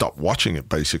stopped watching it,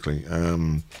 basically.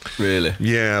 Really?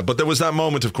 Yeah, but there was that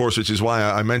moment, of course, which is why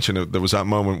I mentioned it. There was that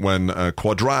moment when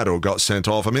Cuadrado got sent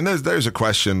off. I mean, there's a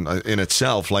question in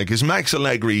itself. Like, is Max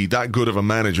Allegri that good of a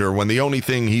manager when the only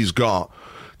thing he's got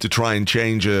to try and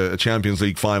change a Champions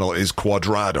League final is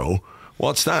Cuadrado?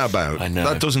 What's that about? I know.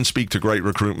 That doesn't speak to great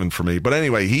recruitment for me. But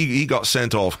anyway, he got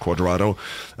sent off, Cuadrado,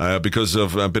 because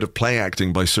of a bit of play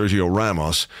acting by Sergio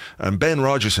Ramos. And Ben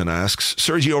Rogerson asks,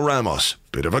 Sergio Ramos,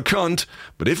 bit of a cunt,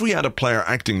 but if we had a player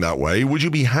acting that way, would you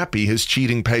be happy his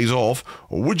cheating pays off,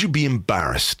 or would you be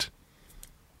embarrassed?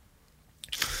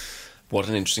 What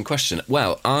an interesting question.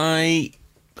 Well, I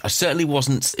certainly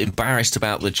wasn't embarrassed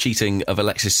about the cheating of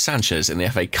Alexis Sanchez in the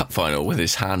FA Cup final with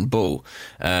his handball.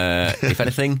 If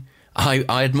anything,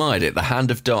 I admired it. The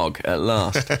hand of dog at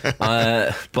last.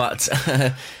 But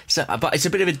it's a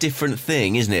bit of a different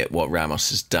thing, isn't it? What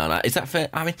Ramos has done. Is that fair?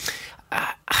 I mean,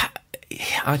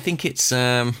 I think it's.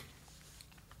 Have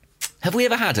we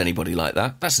ever had anybody like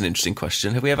that? That's an interesting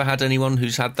question. Have we ever had anyone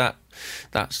who's had that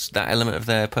element of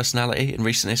their personality in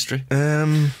recent history?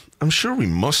 I'm sure we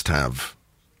must have.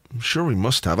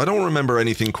 I don't remember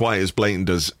anything quite as blatant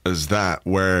as that,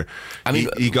 where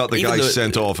he got the guy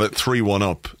sent off at 3-1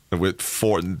 up with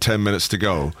 10 minutes to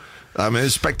go. I mean,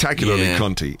 it's spectacularly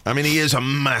cunty. I mean, he is a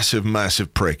massive,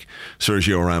 massive prick,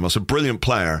 Sergio Ramos. A brilliant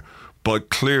player, but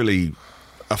clearly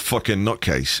a fucking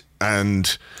nutcase.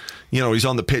 And, you know, he's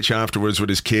on the pitch afterwards with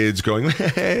his kids going,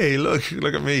 hey, look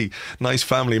at me, nice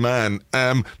family man.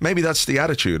 Maybe that's the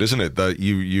attitude, isn't it? That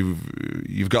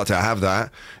you've got to have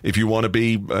that if you want to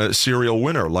be a serial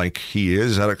winner like he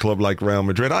is at a club like Real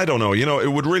Madrid. I don't know. You know,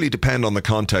 it would really depend on the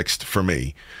context for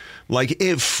me. Like,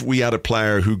 if we had a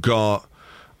player who got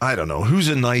I don't know. Who's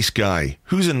a nice guy?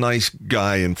 Who's a nice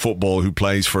guy in football who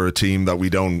plays for a team that we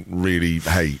don't really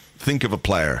hate? Think of a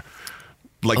player.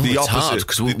 Like the opposite,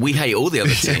 because we hate all the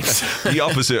other teams. The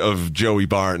opposite of Joey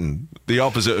Barton, the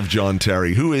opposite of John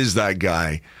Terry. Who is that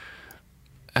guy?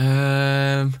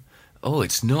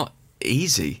 It's not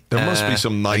easy. There must be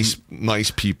some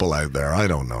nice people out there. I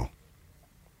don't know.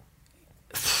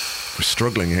 We're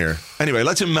struggling here. Anyway,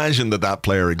 let's imagine that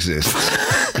player exists.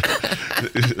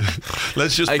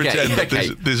 Let's just pretend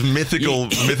that this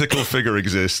mythical figure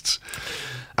exists.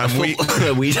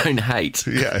 And we don't hate.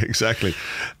 Yeah, exactly.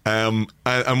 And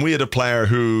we had a player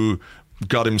who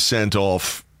got him sent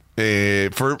off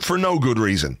for no good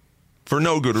reason. For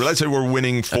no good. Let's say we're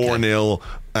winning 4-0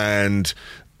 and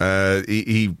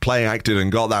he play acted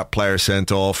and got that player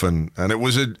sent off, and it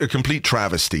was a complete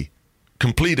travesty,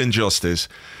 complete injustice.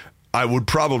 I would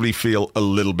probably feel a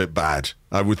little bit bad.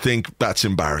 I would think that's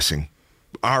embarrassing.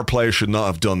 Our player should not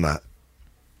have done that.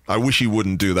 I wish he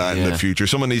wouldn't do that in the future.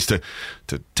 Someone needs to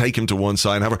take him to one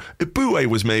side and have her. Ibue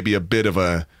was maybe a bit of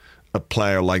a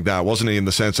player like that, wasn't he? In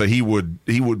the sense that he would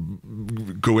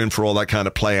go in for all that kind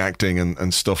of play acting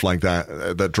and stuff like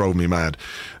that. That drove me mad.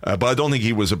 But I don't think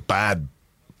he was a bad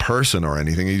person or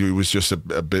anything. He was just a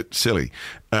bit silly.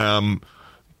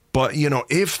 But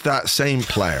if that same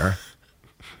player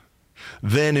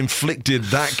then inflicted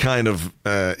that kind of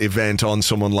event on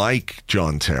someone like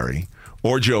John Terry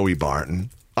or Joey Barton,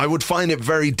 I would find it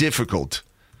very difficult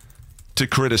to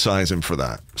criticize him for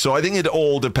that. So I think it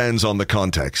all depends on the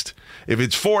context. If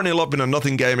it's 4-0 up in a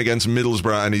nothing game against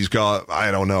Middlesbrough and he's got, I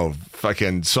don't know,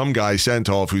 fucking some guy sent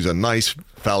off who's a nice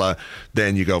fella,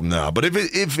 then you go, no. But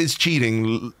if it's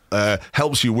cheating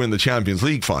helps you win the Champions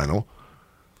League final,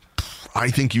 I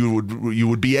think you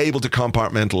would be able to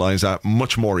compartmentalize that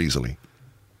much more easily.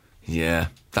 Yeah,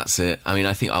 that's it. I mean,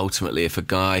 I think ultimately if a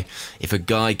guy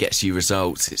gets you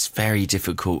results, it's very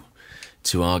difficult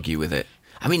to argue with it.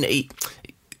 I mean,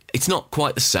 it's not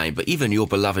quite the same, but even your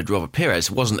beloved Robert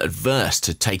Pires wasn't adverse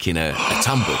to taking a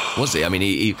tumble, was he? I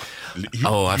mean,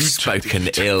 I've spoken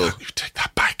ill. You take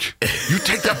that back. You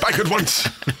take that back at once.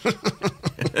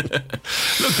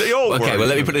 Look, they all okay, were. Well,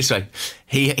 let me put it this way.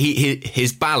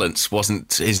 His balance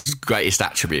wasn't his greatest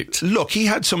attribute. Look, he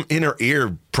had some inner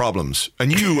ear problems.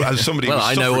 And you, as somebody well,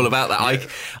 I know all about that. Yeah.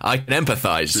 I can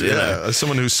empathise. Yeah, as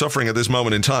someone who's suffering at this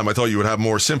moment in time, I thought you would have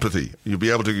more sympathy. You'd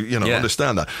be able to,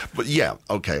 understand that. But yeah,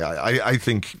 okay, I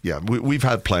think, we've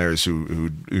had players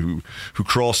who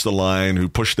crossed the line, who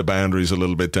pushed the boundaries a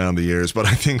little bit down the years. But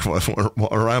I think what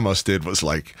Ramos did was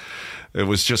it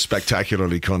was just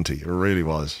spectacularly cunty. It really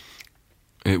was.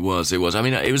 It was. I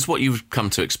mean, it was what you've come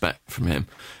to expect from him.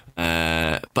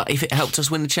 But if it helped us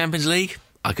win the Champions League,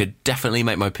 I could definitely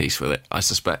make my peace with it, I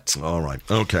suspect. All right.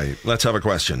 Okay, let's have a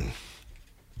question.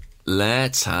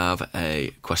 Right.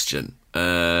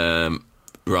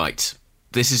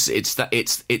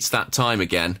 It's that time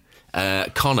again.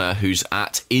 Connor, who's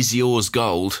at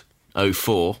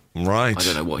IsYoursGold04. Right. I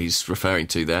don't know what he's referring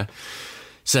to there.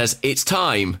 Says, it's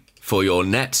time for your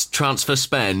net transfer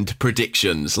spend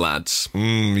predictions, lads.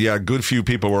 Yeah, good few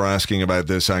people were asking about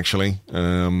this, actually.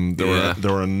 There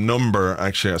were a number.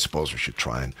 Actually, I suppose we should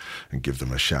try and give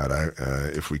them a shout out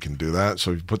if we can do that.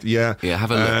 So,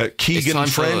 have a look. Keegan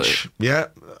French.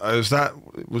 Was that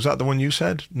the one you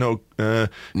said? No. No,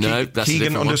 that's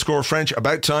Keegan _ French.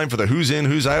 About time for the who's in,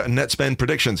 who's out, and net spend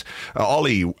predictions.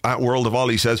 Ollie at World of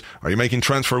Ollie says, are you making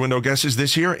transfer window guesses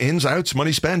this year? Ins, outs,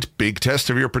 money spent. Big test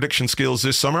of your prediction skills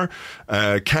this summer.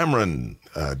 Cameron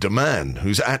Deman,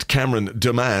 who's at Cameron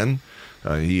Deman.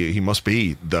 He must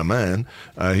be the man.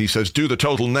 He says, do the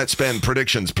total net spend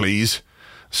predictions, please.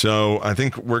 So I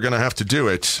think we're going to have to do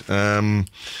it.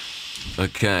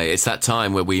 Okay, it's that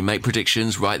time where we make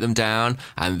predictions, write them down,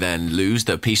 and then lose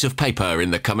the piece of paper in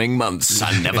the coming months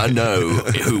and never know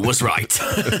who was right.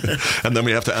 And then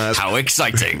we have to ask... How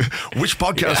exciting. Which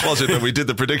podcast was it that we did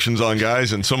the predictions on,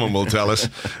 guys? And someone will tell us.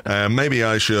 Maybe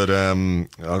I should...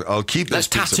 I'll keep this. Let's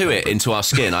tattoo it into our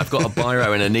skin. I've got a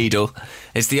biro and a needle.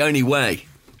 It's the only way.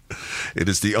 It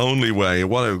is the only way.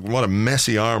 What a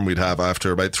messy arm we'd have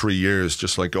after about 3 years,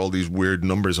 just like all these weird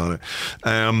numbers on it.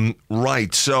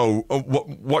 Right, so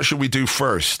what should we do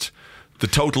first? The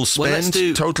total spend?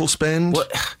 Total spend?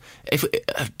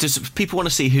 Does people want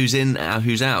to see who's in,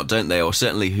 who's out, don't they? Or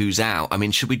certainly who's out. I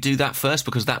mean, should we do that first?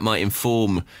 Because that might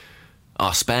inform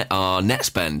our net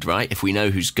spend, right? If we know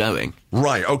who's going.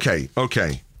 Right, okay.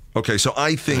 So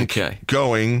I think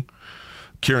going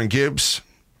Kieran Gibbs...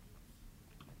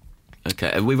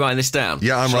 Okay, are we writing this down?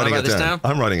 Yeah, I'm writing it down.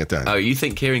 I'm writing it down. Oh, you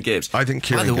think Kieran Gibbs? I think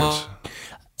Kieran Gibbs.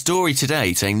 story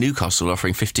today saying Newcastle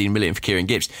offering 15 million for Kieran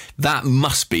Gibbs. That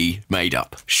must be made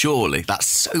up. Surely. That's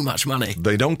so much money.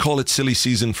 They don't call it silly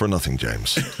season for nothing,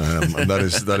 James. And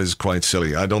that is quite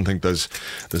silly. I don't think there's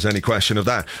any question of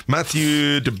that.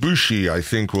 Matthew Debussy, I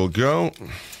think, will go.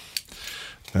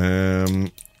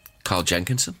 Carl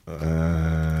Jenkinson.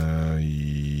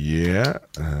 Yeah.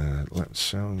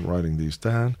 I'm writing these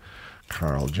down.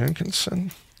 Carl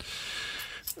Jenkinson.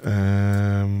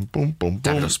 Boom, boom, boom.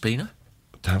 David Ospina.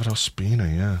 David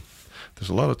Ospina, yeah. There's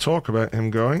a lot of talk about him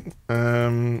going.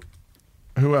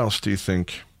 Who else do you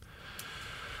think?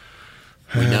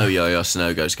 We know Yo-Yo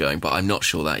Sanogo's going, but I'm not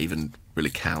sure that even really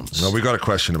counts. No, we got a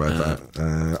question about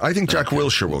that. I think Jack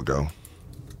Wilshere will go.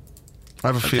 I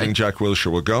have a feeling Jack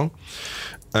Wilshere will go.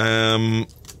 Who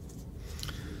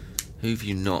have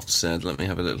you not said? Let me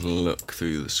have a little look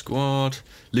through the squad.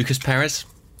 Lucas Perez.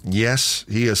 Yes,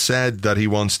 he has said that he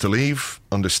wants to leave,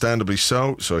 understandably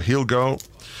so he'll go.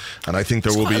 And I think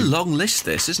there will be... It's quite a long list,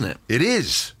 this, isn't it? It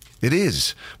is.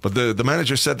 But the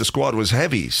manager said the squad was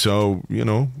heavy, so,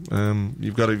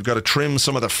 you've got to trim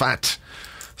some of the fat,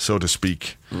 so to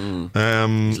speak.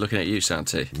 He's looking at you,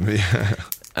 Santi. Yeah.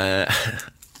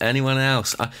 Anyone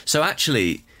else? So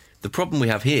actually, the problem we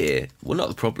have here... Well, not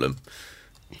the problem...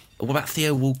 What about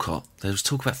Theo Walcott? There was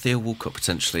talk about Theo Walcott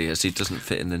potentially, as he doesn't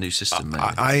fit in the new system.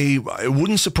 Maybe. It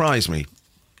wouldn't surprise me,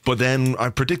 but then I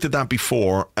predicted that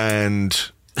before, and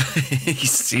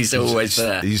he's always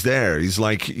there. He's there. He's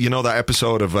like that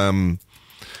episode of the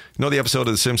episode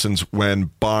of The Simpsons when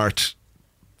Bart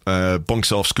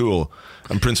bunks off school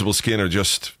and Principal Skinner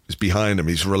just is behind him.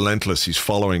 He's relentless. He's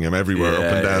following him everywhere, up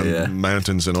and down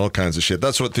mountains and all kinds of shit.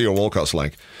 That's what Theo Walcott's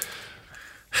like.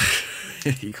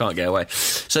 You can't get away.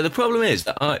 So the problem is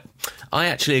that I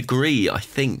actually agree, I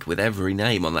think, with every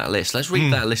name on that list. Let's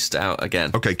read that list out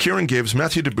again. Okay, Kieran Gibbs,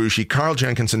 Matthew Debussy, Carl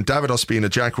Jenkinson, David Ospina,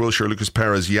 Jack Wilshere, Lucas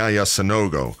Perez, Yaya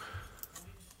Sanogo.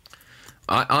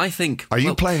 I think... Are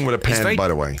you playing with a pen, by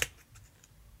the way?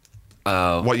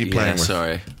 Oh, what are you playing with?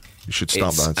 Sorry. You should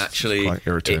stop that. Actually, quite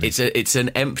irritating. It's an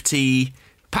empty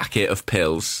packet of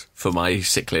pills for my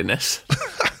sickliness.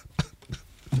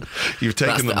 You've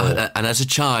taken them all. And as a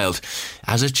child,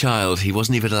 he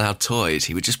wasn't even allowed toys.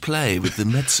 He would just play with the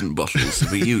medicine bottles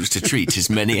that we used to treat his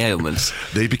many ailments.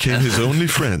 They became his only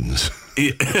friends.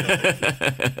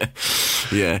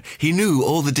 Yeah, he knew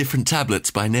all the different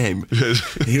tablets by name.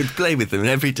 He would play with them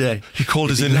every day. He called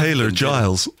his inhaler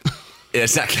Giles. Yeah,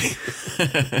 exactly.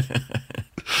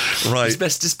 Right. His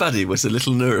bestest buddy was a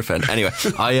little Nurofen. Anyway,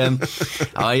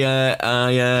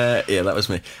 yeah, that was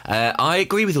me. I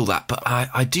agree with all that, but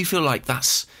I do feel like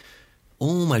that's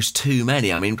almost too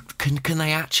many. I mean, can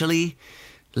they actually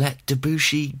let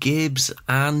Debussy, Gibbs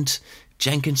and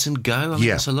Jenkinson go? I mean,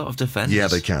 that's a lot of defenders. Yeah,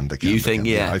 they can. You think,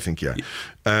 yeah? I think, yeah.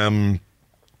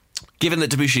 Given that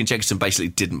Debussy and Jenkinson basically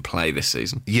didn't play this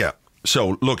season. Yeah.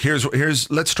 So, look, here's.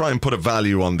 Let's try and put a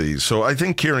value on these. So, I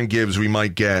think Kieran Gibbs we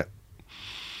might get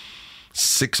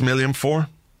 6 million for.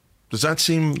 Does that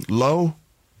seem low?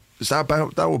 Is that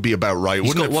would be about right?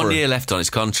 He's got 1 year left on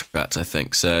his contract, I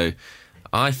think. So,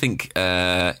 I think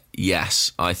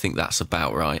yes, I think that's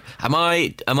about right. Am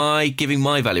I giving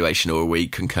my valuation, or are we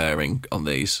concurring on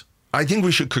these? I think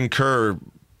we should concur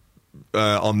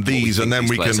on these, and then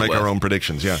we can make our own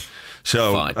predictions. Yeah.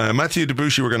 So Matthew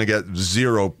Debussy, we're going to get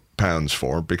 £0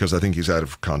 for, because I think he's out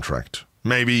of contract.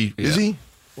 Maybe is he?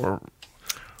 Or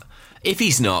if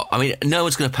he's not, I mean, no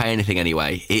one's going to pay anything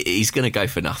anyway. He's going to go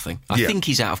for nothing. I think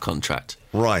he's out of contract.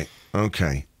 Right.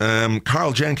 Okay.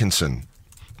 Carl Jenkinson,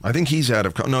 I think he's out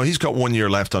of. No, he's got 1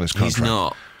 year left on his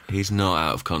contract. He's not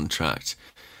out of contract.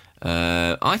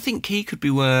 I think he could be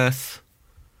worth.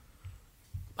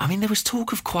 I mean, there was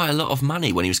talk of quite a lot of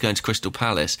money when he was going to Crystal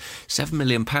Palace. £7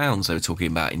 million they were talking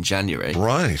about in January.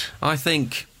 Right. I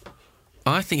think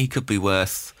he could be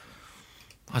worth,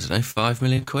 I don't know, £5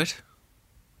 million. What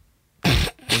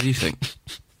do you think?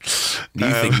 Do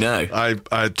you think no? I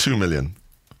had 2 million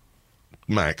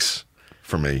max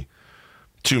for me.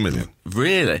 2 million.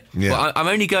 Really? Yeah. Well, I'm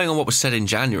only going on what was said in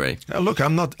January. Look,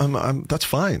 I'm not. I'm that's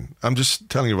fine. I'm just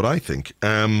telling you what I think.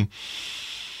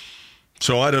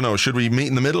 So I don't know. Should we meet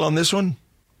in the middle on this one?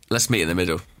 Let's meet in the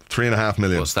middle. 3.5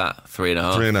 million. What's that?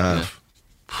 3.5. 3.5. Yeah.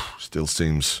 Still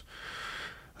seems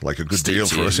like a good deal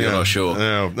for us. You're not sure.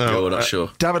 No. You're not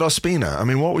sure. David Ospina. I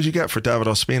mean, what would you get for David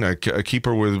Ospina? A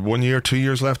keeper with 1 year, 2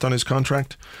 years left on his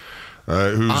contract,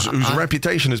 whose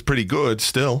reputation is pretty good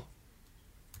still.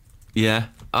 Yeah.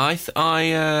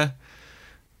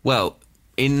 Well,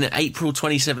 in April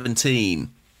 2017,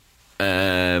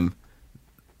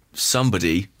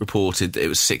 somebody reported that it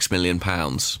was £6 million.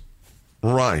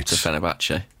 Right. To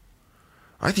Fenerbahce.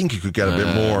 I think you could get a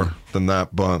bit more than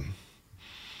that, but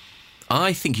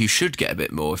I think you should get a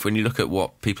bit more when you look at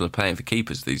what people are paying for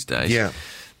keepers these days. Yeah.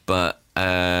 But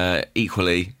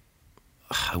equally,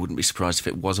 I wouldn't be surprised if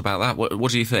it was about that.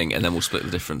 What do you think? And then we'll split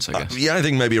the difference, I guess. Yeah, I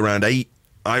think maybe around 8.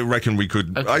 I reckon we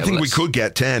could. Okay, I think we could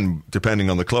get 10, depending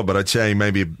on the club. But I'd say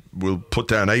maybe we'll put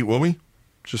down 8, will we?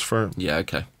 Just for Yeah,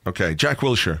 okay. Okay, Jack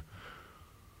Wilshere.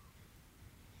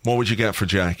 What would you get for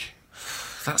Jack?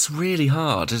 That's really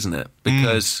hard, isn't it?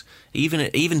 Because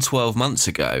even 12 months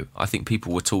ago, I think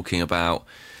people were talking about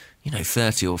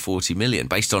 30 or 40 million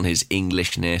based on his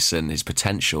Englishness and his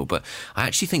potential. But I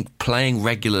actually think playing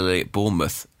regularly at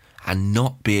Bournemouth and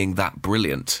not being that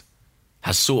brilliant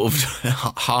has sort of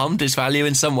harmed his value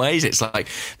in some ways. It's like,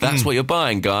 that's what you're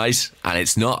buying, guys, and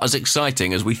it's not as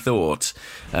exciting as we thought.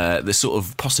 The sort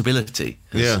of possibility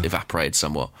has evaporated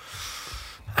somewhat.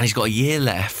 And he's got a year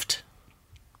left.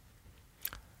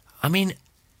 I mean,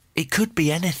 it could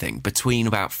be anything between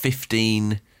about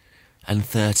 15 and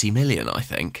 30 million, I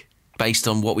think, based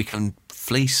on what we can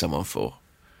fleece someone for.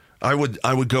 I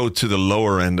would go to the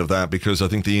lower end of that because I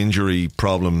think the injury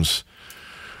problems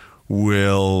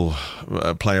will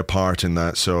play a part in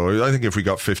that. So I think if we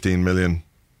got 15 million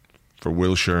for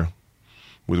Wilshere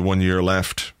with 1 year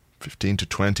left, 15 to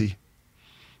 20,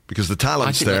 because the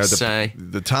talent's there,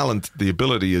 the talent, the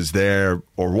ability is there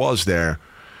or was there.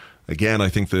 Again, I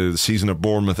think the season at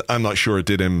Bournemouth, I'm not sure it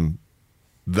did him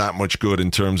that much good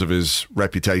in terms of his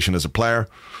reputation as a player.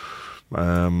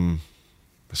 I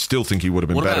still think he would have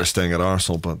been better staying at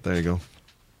Arsenal, but there you go.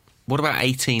 What about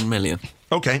 18 million?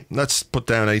 Okay, let's put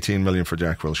down 18 million for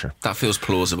Jack Wilshere. That feels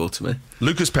plausible to me.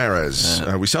 Lucas Perez.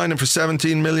 We signed him for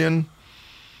 17 million.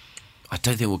 I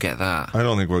don't think we'll get that. I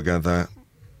don't think we'll get that.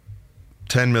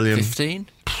 10 million. 15?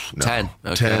 No, 10.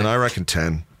 Okay. 10, I reckon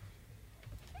 10.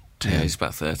 Yeah, he's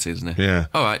about 30, isn't he? Yeah.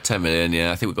 All right, 10 million,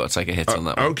 yeah. I think we've got to take a hit on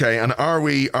that one. Okay, and are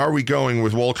we going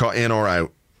with Walcott in or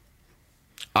out?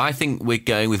 I think we're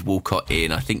going with Walcott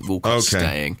in. I think Walcott's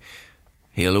staying.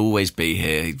 He'll always be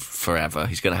here forever.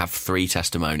 He's going to have 3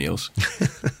 testimonials.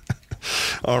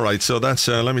 All right, so that's,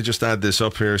 let me just add this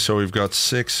up here. So we've got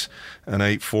 6 and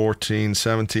 8, 14,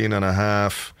 17 and a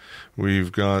half.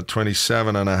 We've got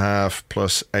 27 and a half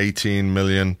plus 18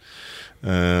 million,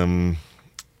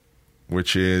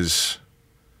 which is,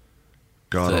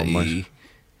 God almighty.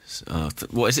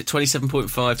 What is it, 27.5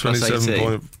 plus 27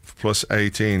 18? Plus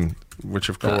 18, which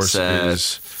of course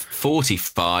is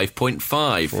 45.5.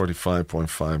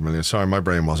 45.5 million. Sorry, my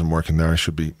brain wasn't working there. I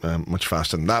should be much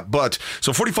faster than that. But,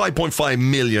 so 45.5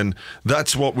 million,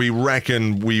 that's what we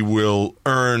reckon we will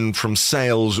earn from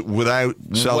sales without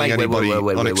selling anybody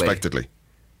unexpectedly.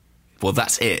 Well,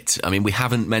 that's it. I mean, we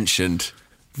haven't mentioned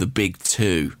the big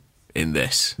 2 in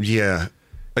this. Yeah.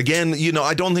 Again,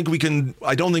 I don't think we can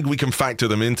factor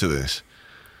them into this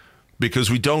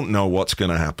because we don't know what's going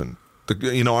to happen.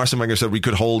 Arsene Wenger said we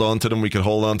could hold on to them,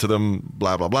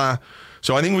 blah, blah, blah.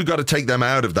 So I think we've got to take them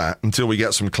out of that until we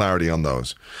get some clarity on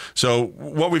those. So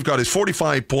what we've got is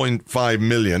 45.5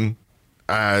 million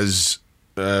as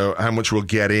how much we'll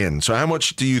get in. So how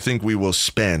much do you think we will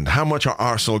spend? How much are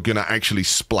Arsenal going to actually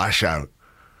splash out?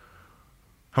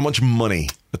 How much money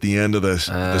at the end of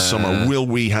the summer will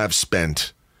we have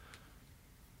spent?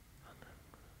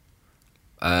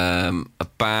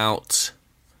 About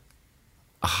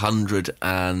 100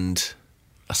 and...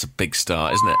 That's a big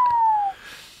start, isn't it?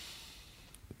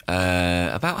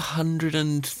 About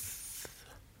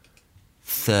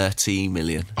 130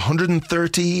 million.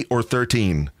 130 or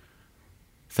 13?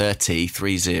 30.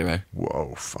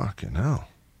 Whoa, fucking hell.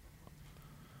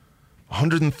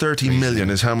 130 million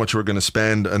is how much we're going to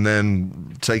spend, and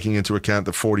then taking into account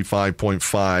the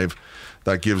 45.5,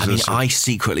 that gives us... I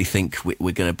secretly think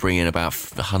we're going to bring in about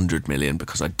 100 million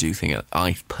because I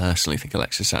personally think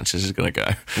Alexis Sanchez is going to go.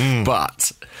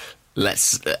 But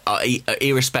let's,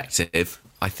 irrespective,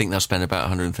 I think they'll spend about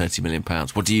 130 million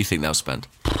pounds. What do you think they'll spend?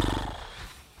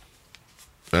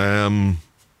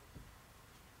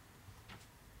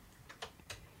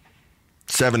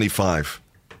 75.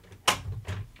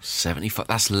 75.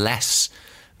 That's less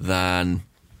than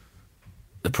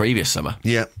the previous summer.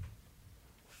 Yeah.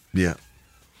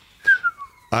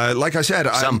 Like I said...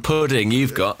 Some pudding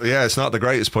you've got. Yeah, it's not the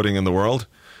greatest pudding in the world.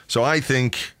 So I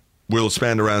think we'll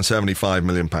spend around £75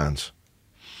 million.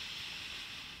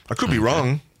 I could be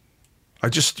wrong. I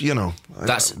just,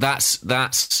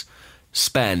 That's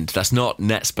spend. That's not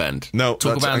net spend. No.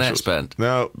 Talk about net spend.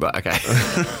 No. But okay.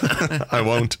 I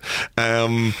won't.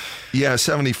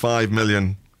 75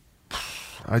 million.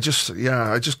 I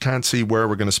just can't see where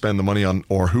we're going to spend the money on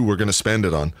or who we're going to spend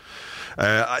it on.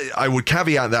 I would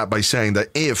caveat that by saying that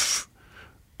if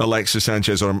Alexis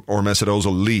Sanchez or Mesut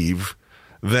Ozil leave,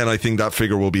 then I think that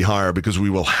figure will be higher because we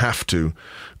will have to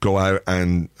go out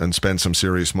and spend some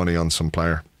serious money on some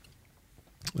player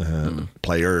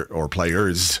or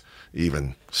players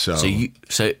even. So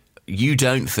you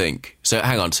don't think... So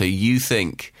hang on, so you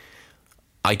think...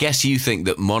 I guess you think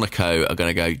that Monaco are going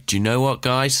to go, do you know what,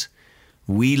 guys?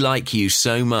 We like you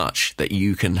so much that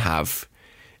you can have...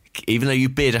 Even though you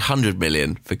bid 100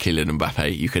 million for Kylian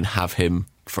Mbappe, you can have him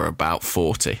for about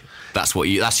 40.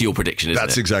 That's your prediction, isn't it?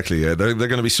 That's exactly it. They're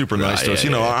going to be super nice to us.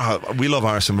 We love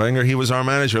Arsene Wenger. He was our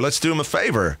manager. Let's do him a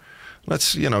favour.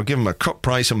 Let's, give him a cut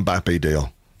price Mbappe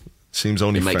deal. Seems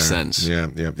only fair. It makes sense. Yeah.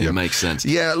 It makes sense.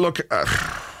 Yeah, look...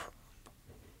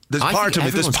 There's part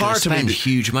of me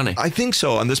huge money. I think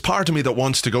so, and there's part of me that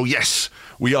wants to go, yes,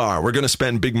 we are. We're going to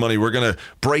spend big money. We're going to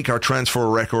break our transfer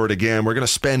record again. We're going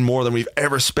to spend more than we've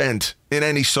ever spent in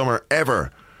any summer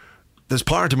ever. There's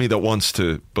part of me that wants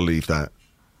to believe that.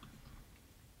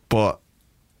 But,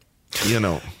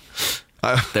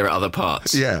 there are other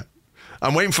parts. Yeah.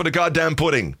 I'm waiting for the goddamn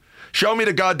pudding. Show me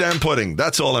the goddamn pudding.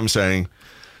 That's all I'm saying.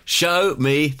 Show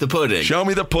me the pudding. Show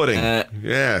me the pudding.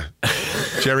 Yeah.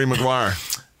 Jerry Maguire.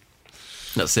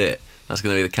 That's it. That's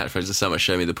going to be the catchphrase of the summer.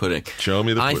 Show me the pudding. Show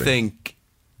me the pudding.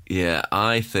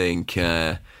 I think.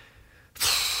 I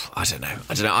don't know.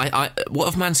 What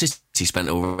have Man City spent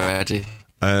already?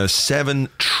 £7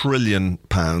 trillion.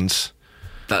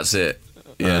 That's it.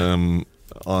 Yeah.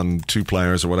 On 2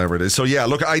 players or whatever it is. So yeah,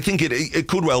 look, I think it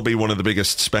could well be one of the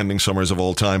biggest spending summers of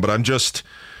all time. But I'm just,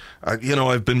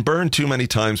 I've been burned too many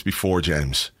times before,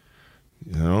 James.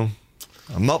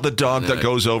 I'm not the dog that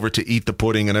goes over to eat the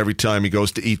pudding and every time he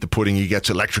goes to eat the pudding he gets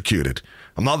electrocuted.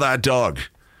 I'm not that dog.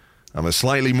 I'm a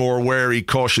slightly more wary,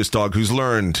 cautious dog who's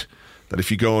learned that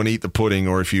if you go and eat the pudding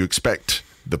or if you expect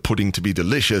the pudding to be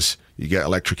delicious, you get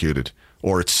electrocuted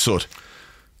or it's soot.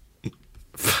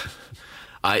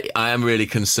 I am really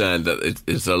concerned that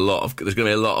there's going to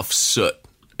be a lot of soot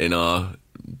in our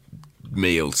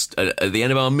meals. At the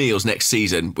end of our meals next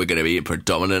season, we're going to be eating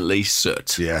predominantly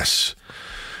soot. Yes.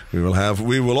 We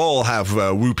will all have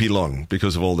whoopee lung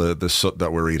because of all the soot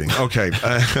that we're eating. Okay,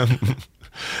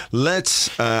 let's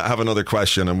have another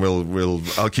question, and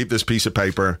I'll keep this piece of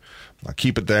paper. I'll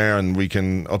keep it there, and we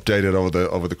can update it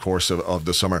over the course of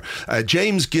the summer.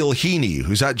 James Gilheany,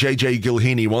 who's at JJ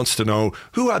Gilheany, wants to know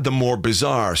who had the more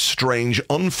bizarre, strange,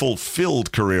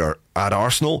 unfulfilled career at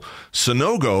Arsenal,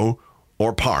 Sonogo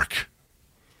or Park?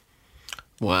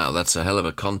 Wow, that's a hell of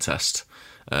a contest.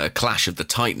 Clash of the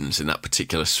Titans in that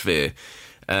particular sphere.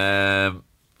 Sonogo,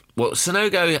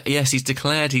 yes, he's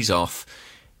declared he's off.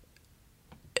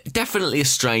 Definitely a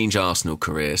strange Arsenal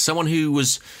career. Someone who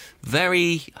was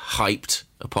very hyped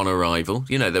upon arrival.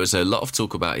 There was a lot of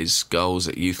talk about his goals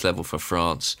at youth level for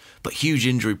France, but huge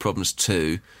injury problems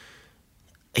too.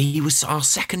 He was our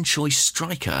second choice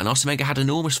striker, and Arsene Wenger had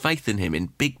enormous faith in him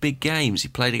in big games. He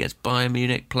played against Bayern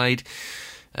Munich,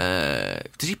 did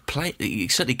he play? He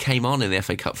certainly came on in the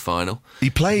FA Cup final. He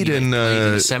played in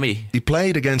the semi. He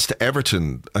played against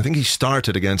Everton. I think he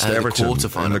started against Everton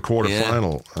in the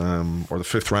quarter-final, or the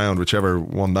 5th round, whichever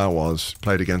one that was.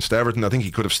 Played against Everton. I think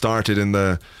he could have started in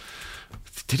the...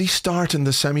 Did he start in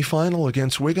the semi-final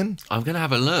against Wigan? I'm going to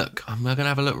have a look. I'm going to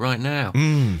have a look right now.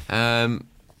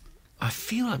 I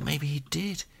feel like maybe he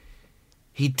did.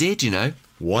 He did,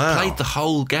 Wow. Played the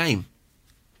whole game.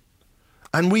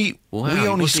 And we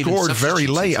only scored very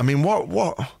late. I mean,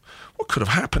 what could have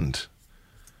happened?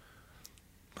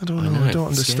 I don't know. I don't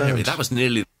understand. Scary. That was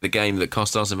nearly the game that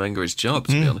cost Arsene Wenger his job,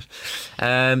 to be honest.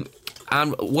 And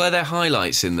were there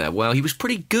highlights in there? Well, he was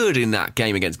pretty good in that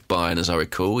game against Bayern, as I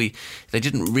recall. They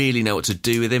didn't really know what to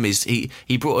do with him.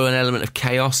 He brought an element of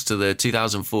chaos to the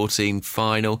 2014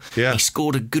 final. Yeah. He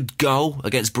scored a good goal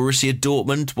against Borussia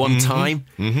Dortmund one time.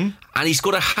 Mm-hmm. And he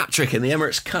scored a hat-trick in the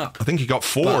Emirates Cup. I think he got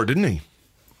 4, didn't he?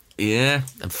 Yeah,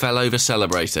 and fell over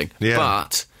celebrating. Yeah.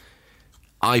 But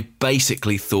I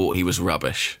basically thought he was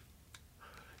rubbish.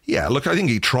 Yeah, look, I think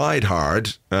he tried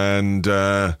hard and...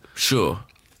 Sure.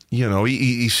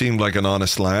 He seemed like an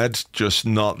honest lad, just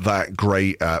not that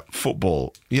great at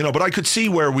football. But I could see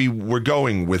where we were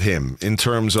going with him in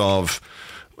terms of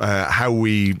how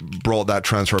we brought that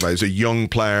transfer about. He's a young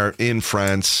player in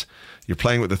France. You're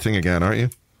playing with the thing again, aren't you?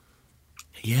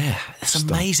 Yeah, it's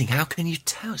amazing. How can you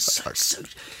tell?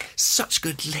 Such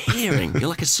good hearing. You're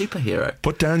like a superhero.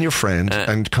 Put down your friend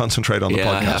and concentrate on the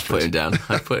podcast. Yeah,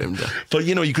 I put him down. But,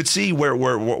 you could see where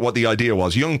what the idea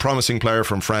was. Young, promising player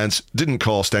from France, didn't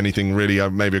cost anything really,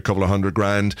 maybe a couple of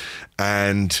 $100,000.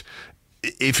 And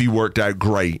if he worked out,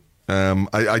 great.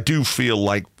 I do feel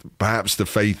like perhaps the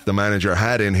faith the manager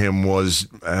had in him was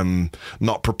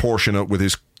not proportionate with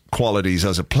his qualities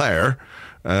as a player.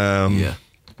 Yeah.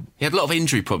 He had a lot of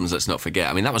injury problems, let's not forget.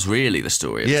 I mean, that was really the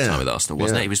story at the time with Arsenal,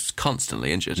 wasn't it? He was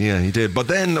constantly injured. Yeah, he did. But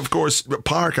then, of course,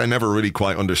 Park, I never really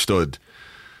quite understood.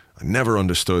 I never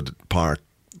understood Park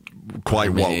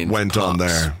quite what went on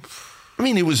there. I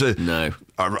mean, he was a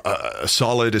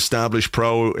solid, established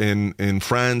pro in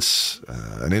France,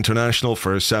 an international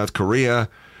for South Korea,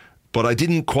 but I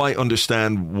didn't quite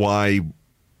understand why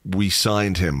we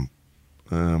signed him.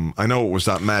 I know it was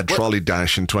that mad trolley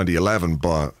dash in 2011,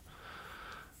 but...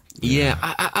 Yeah,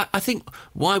 I think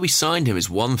why we signed him is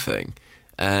one thing.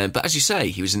 But as you say,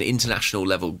 he was an international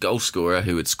level goal scorer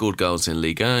who had scored goals in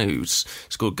Ligue 1, who's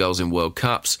scored goals in World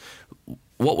Cups.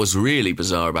 What was really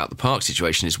bizarre about the Park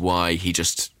situation is why he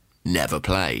just never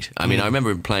played. I mean, I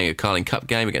remember him playing a Carling Cup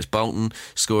game against Bolton,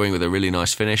 scoring with a really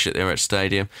nice finish at the Emirates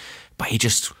Stadium, but he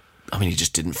just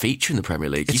didn't feature in the Premier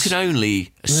League. You could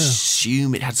only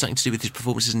assume it had something to do with his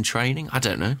performances in training. I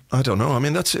don't know. I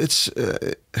mean, it's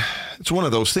one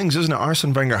of those things, isn't it?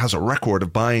 Arsene Wenger has a record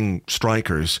of buying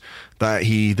strikers that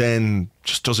he then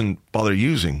just doesn't bother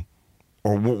using,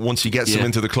 or once he gets them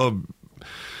into the club,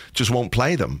 just won't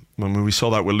play them. I mean, we saw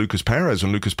that with Lucas Perez,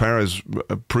 and Lucas Perez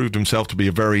proved himself to be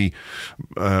a very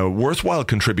worthwhile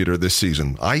contributor this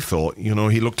season. I thought, he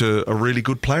looked a really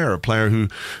good player, a player who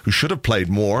should have played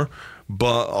more,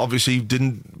 but obviously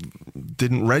didn't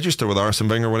register with Arsene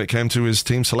Wenger when it came to his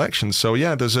team selection. So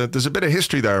yeah, there's a bit of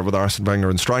history there with Arsene Wenger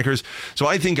and strikers. So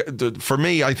I think, for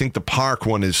me, I think the Park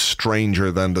one is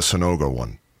stranger than the Sonogo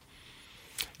one.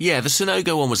 Yeah, the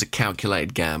Sonogo one was a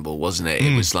calculated gamble, wasn't it?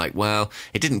 It was like, well,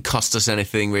 it didn't cost us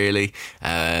anything, really.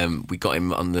 We got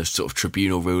him on the sort of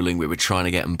tribunal ruling. We were trying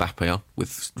to get Mbappe on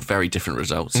with very different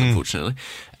results, unfortunately.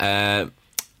 And,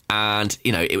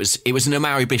 it was an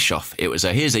Omari Bischoff. It was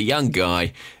here's a young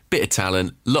guy, bit of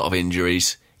talent, lot of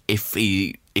injuries. If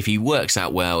he works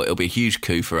out well, it'll be a huge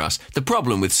coup for us. The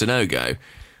problem with Sonogo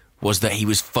was that he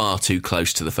was far too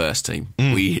close to the first team.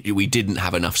 We didn't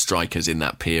have enough strikers in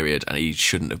that period, and he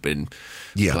shouldn't have been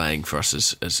playing for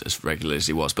us as regularly as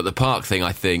he was. But the Park thing,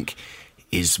 I think,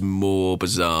 is more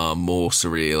bizarre, more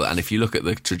surreal. And if you look at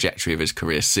the trajectory of his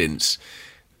career since,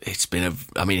 it's been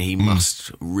he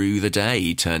must rue the day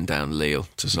he turned down Lille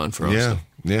to sign for Arsenal.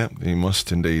 Yeah, he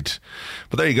must indeed.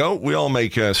 But there you go. We all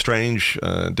make strange,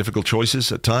 difficult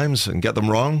choices at times and get them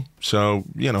wrong. So,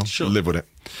 live with it.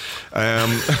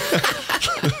 And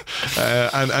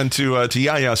to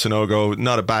Yaya Sonogo,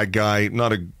 not a bad guy,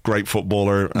 not a great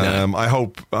footballer. No. I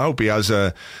hope he has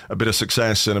a bit of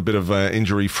success and a bit of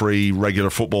injury-free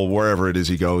regular football wherever it is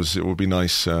he goes. It would be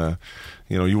nice.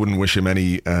 You wouldn't wish him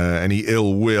any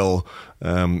ill will.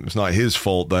 It's not his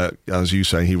fault that, as you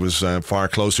say, he was far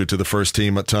closer to the first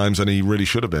team at times than he really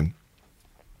should have been.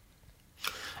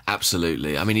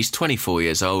 Absolutely. I mean, he's 24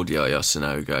 years old, Yaya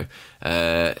Sonogo.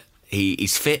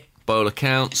 He's fit by all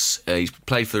accounts. He's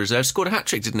played for the reserve. Scored a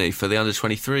hat-trick, didn't he, for the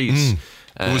under-23s?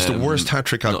 It was the worst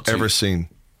hat-trick I've ever seen.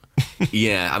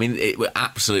 Yeah, I mean, it was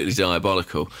absolutely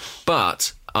diabolical.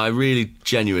 But I really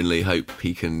genuinely hope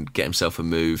he can get himself a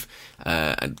move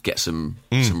and get some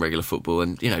regular football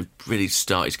and, really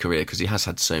start his career, because he has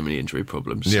had so many injury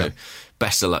problems. So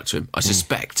best of luck to him. I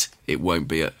suspect it won't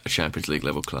be a Champions League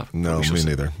level club. No, me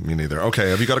neither. Okay,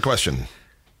 have you got a question?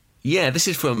 Yeah, this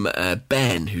is from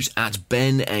Ben, who's at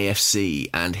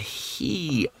BenAFC, and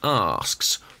he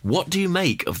asks, what do you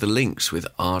make of the links with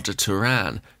Arda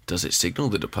Turan? Does it signal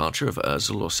the departure of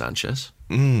Ozil or Sanchez?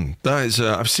 That is,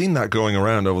 I've seen that going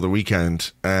around over the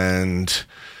weekend, and...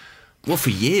 Well, for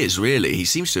years, really. He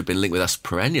seems to have been linked with us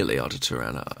perennially, Arda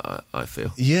Turan, I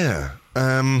feel. Yeah.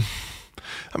 I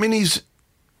mean, he's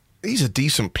a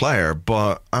decent player,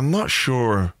 but I'm not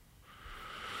sure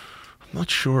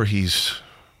he's...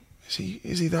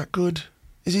 Is he that good?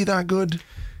 Is he that good?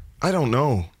 I don't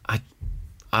know.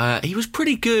 He was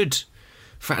pretty good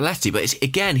for Atleti, but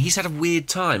again, he's had a weird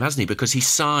time, hasn't he? Because he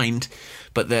signed,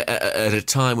 but at a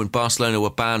time when Barcelona were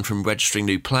banned from registering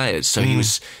new players, so he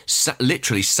was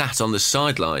literally sat on the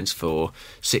sidelines for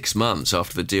 6 months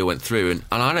after the deal went through, and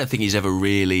I don't think he's ever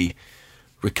really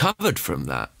recovered from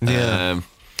that. Yeah.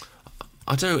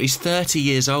 I don't know, he's 30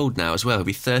 years old now as well. He'll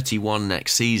be 31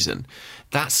 next season.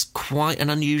 That's quite an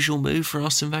unusual move for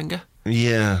Arsene Wenger.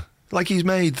 Yeah. Like, he's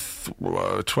made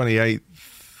 28,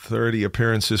 30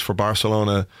 appearances for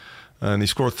Barcelona, and he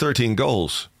scored 13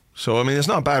 goals. So, I mean, it's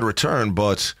not a bad return,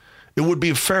 but it would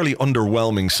be a fairly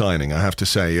underwhelming signing, I have to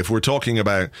say. If we're talking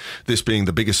about this being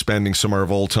the biggest spending summer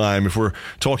of all time, if we're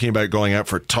talking about going out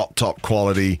for top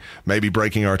quality, maybe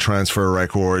breaking our transfer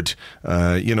record,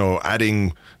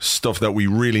 adding stuff that we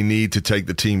really need to take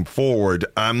the team forward,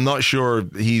 I'm not sure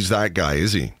he's that guy,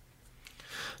 is he?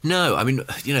 No, I mean,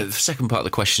 the second part of the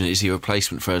question is he a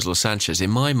replacement for Ozil Sanchez? In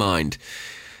my mind,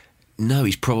 no,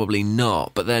 he's probably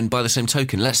not. But then by the same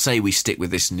token, let's say we stick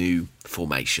with this new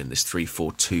formation, this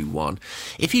 3-4-2-1.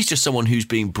 If he's just someone who's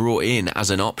being brought in as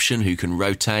an option who can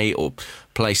rotate or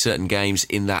play certain games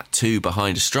in that 2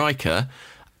 behind a striker,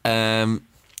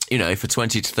 for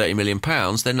 20 to 30 million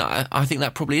pounds, then I think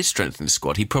that probably is strengthening the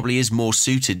squad. He probably is more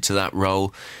suited to that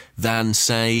role than,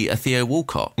 say, a Theo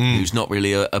Walcott, who's not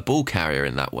really a ball carrier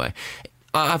in that way.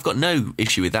 I've got no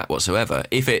issue with that whatsoever.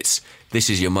 If this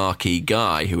is your marquee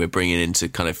guy who we're bringing in to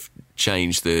kind of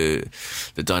change the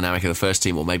dynamic of the first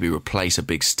team or maybe replace a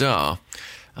big star,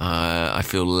 I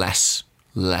feel less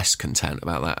content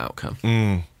about that outcome.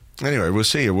 Anyway, we'll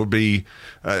see. It would be,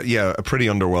 a pretty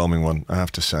underwhelming one, I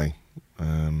have to say.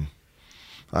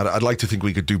 I'd like to think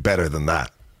we could do better than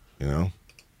that,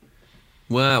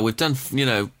 Well, we've done,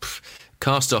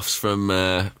 cast-offs from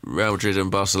Real Madrid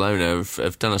and Barcelona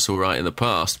have done us all right in the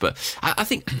past, but I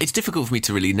think it's difficult for me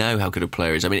to really know how good a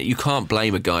player is. I mean, you can't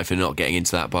blame a guy for not getting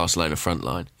into that Barcelona front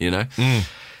line,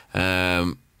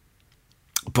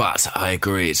 But I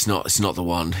agree, it's not the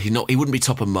one. He wouldn't be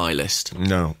top of my list.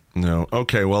 No.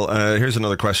 Okay, well, here's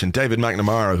another question. David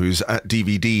McNamara, who's at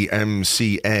DVD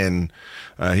MCN,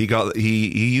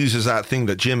 he uses that thing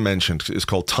that Jim mentioned. It's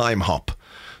called Time Hop.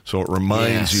 So it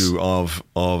reminds you of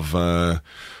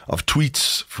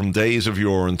tweets from days of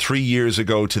yore, and 3 years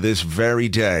ago to this very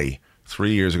day.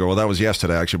 3 years ago, well, that was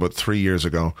yesterday actually, but 3 years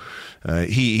ago,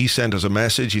 he sent us a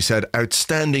message. He said,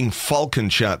 "Outstanding Falcon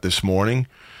chat this morning,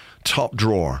 top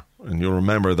drawer." And you'll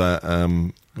remember that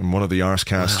in one of the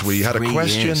Arscasts we had a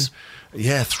question. Years.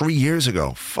 Yeah, 3 years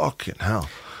ago. Fucking hell.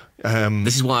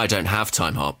 This is why I don't have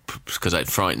Time Hop, because it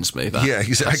frightens me. Yeah,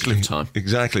 exactly.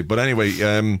 Exactly. But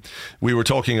anyway, we were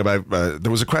talking about,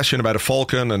 there was a question about a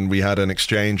Falcon, and we had an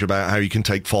exchange about how you can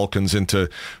take Falcons into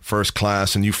first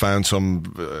class, and you found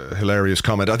some hilarious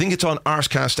comment. I think it's on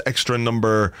Arsecast Extra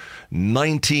number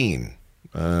 19.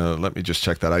 Let me just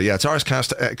check that out. Yeah, it's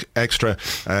Arsecast Extra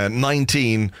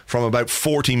 19 from about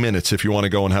 40 minutes if you want to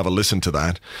go and have a listen to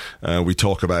that. We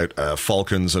talk about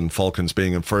Falcons and Falcons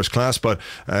being in first class, but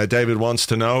David wants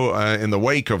to know, in the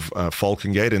wake of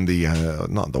Falcongate,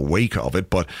 not the wake of it,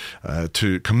 but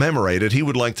to commemorate it, he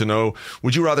would like to know,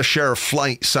 would you rather share a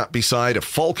flight sat beside a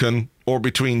Falcon or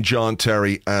between John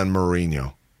Terry and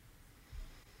Mourinho?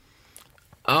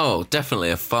 Oh,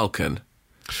 definitely a Falcon.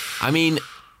 I mean,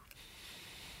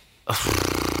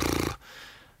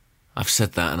 I've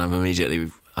said that and I'm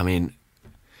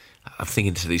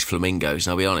thinking to these flamingos,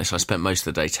 and I'll be honest, I spent most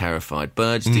of the day terrified.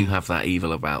 Birds do have that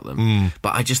evil about them.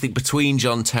 But I just think between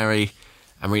John Terry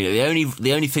and Mourinho,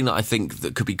 the only thing that I think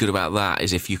that could be good about that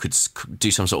is if you could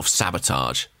do some sort of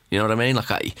sabotage. You know what I mean?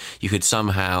 Like you could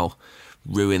somehow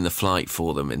ruin the flight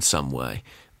for them in some way.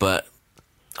 But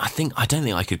I don't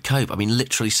think I could cope. I mean,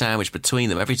 literally sandwiched between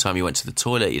them. Every time you went to the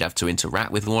toilet, you'd have to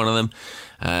interact with one of them.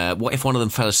 What if one of them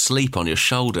fell asleep on your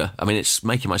shoulder? I mean, it's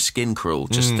making my skin crawl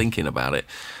just thinking about it.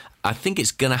 I think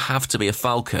it's going to have to be a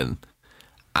Falcon.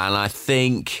 And I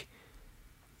think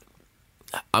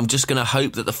I'm just going to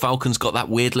hope that the Falcon's got that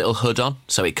weird little hood on,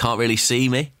 so it can't really see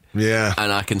me. Yeah.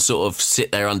 And I can sort of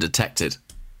sit there undetected.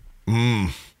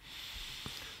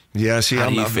 Yeah, see, How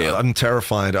do you feel? I'm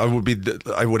terrified. I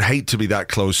would hate to be that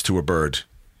close to a bird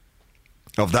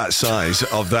of that size,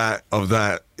 of that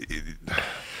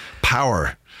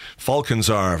power. Falcons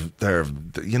they're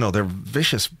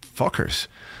vicious fuckers.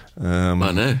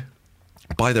 I know.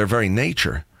 By their very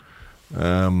nature.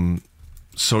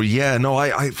 So yeah, no,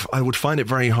 I would find it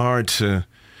very hard to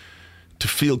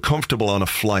feel comfortable on a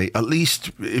flight. At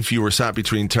least if you were sat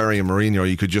between Terry and Mourinho,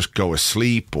 you could just go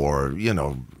asleep, or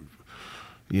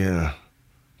yeah,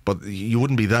 but you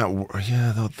wouldn't be that.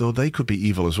 Yeah, though they could be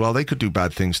evil as well. They could do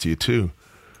bad things to you too.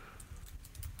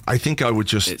 I think I would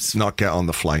just not get on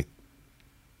the flight.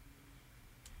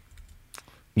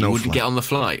 You wouldn't get on the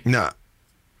flight? Nah,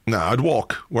 I'd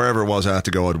walk. Wherever it was I had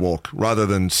to go, I'd walk, rather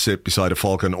than sit beside a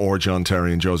Falcon or John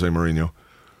Terry and Jose Mourinho.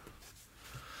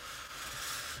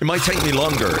 It might take me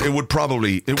longer. It would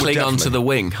cling onto the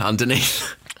wing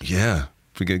underneath. Yeah,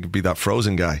 if we could be that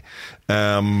Frozen guy.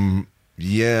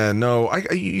 Yeah, no,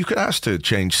 you could ask to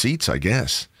change seats, I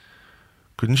guess.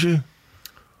 Couldn't you?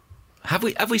 Have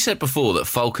we said before that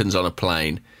Falcons on a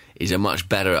plane is a much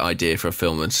better idea for a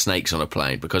film than snakes on a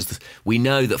plane? Because we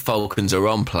know that Falcons are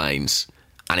on planes,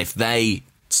 and if they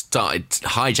started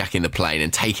hijacking the plane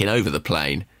and taking over the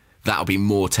plane, that'll be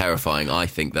more terrifying, I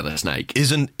think, than a snake.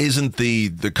 Isn't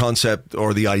the concept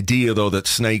or the idea, though, that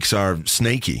snakes are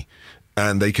snaky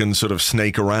and they can sort of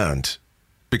snake around?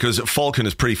 Because a Falcon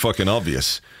is pretty fucking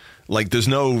obvious. Like, there's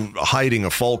no hiding a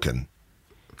Falcon.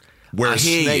 Where I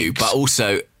hear you, but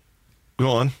also... Go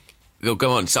on.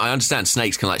 Go on. So I understand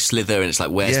snakes can like slither, and it's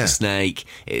like, where's the snake?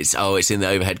 It's in the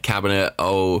overhead cabinet.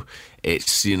 Oh,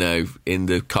 it's in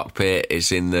the cockpit.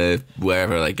 It's in the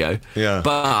wherever they go. Yeah.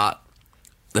 But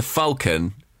the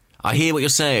falcon, I hear what you're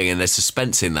saying, and there's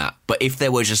suspense in that. But if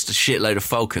there were just a shitload of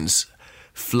falcons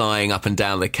flying up and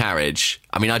down the carriage,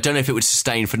 I mean, I don't know if it would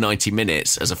sustain for 90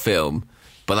 minutes as a film.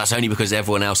 But that's only because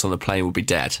everyone else on the plane would be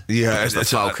dead. Yeah, because the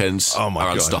falcons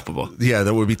are unstoppable. Yeah,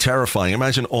 that would be terrifying.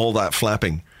 Imagine all that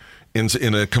flapping in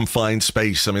a confined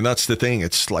space. I mean, that's the thing.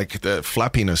 It's like the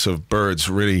flappiness of birds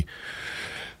really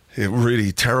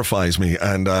terrifies me,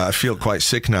 and I feel quite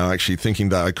sick now actually thinking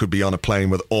that I could be on a plane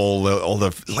with all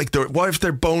the what if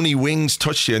their bony wings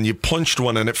touched you and you punched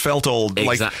one and it felt all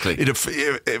exactly.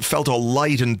 It felt all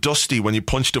light and dusty when you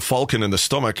punched a falcon in the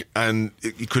stomach, and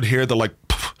you could hear the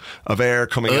of air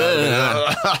coming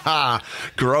out.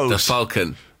 Gross. The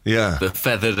falcon. Yeah. The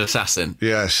feathered assassin.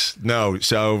 Yes. No.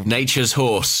 So nature's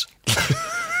horse.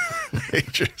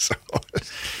 Nature's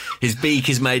horse. His beak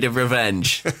is made of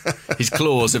revenge. His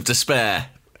claws of despair.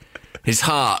 His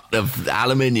heart of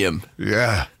aluminium.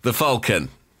 Yeah. The falcon.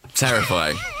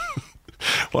 Terrifying.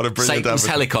 What a brilliant Satan's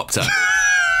helicopter.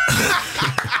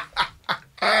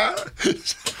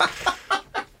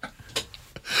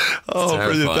 Oh,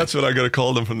 brilliant. That's what I'm going to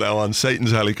call them from now on.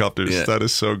 Satan's helicopters. Yeah. That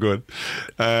is so good.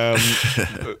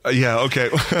 Yeah, okay.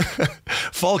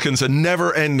 Falcons, a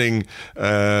never-ending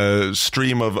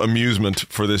stream of amusement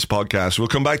for this podcast. We'll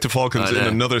come back to Falcons in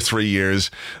another 3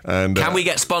 years. And can we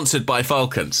get sponsored by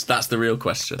Falcons? That's the real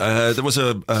question. There was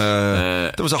a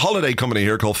holiday company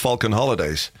here called Falcon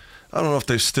Holidays. I don't know if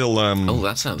they still...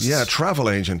 that sounds... Yeah, travel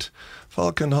agent.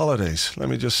 Falcon Holidays. Let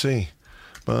me just see.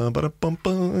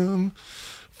 Ba-ba-da-bum-bum.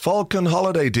 Falcon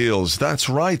Holiday Deals. That's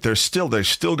right. They've still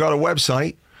got a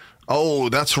website. Oh,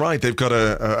 that's right. They've got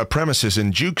a premises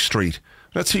in Duke Street.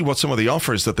 Let's see what some of the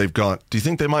offers that they've got. Do you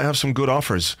think they might have some good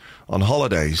offers on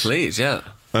holidays? Please, yeah.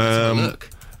 Let's have a look.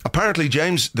 Apparently,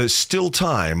 James, there's still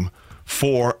time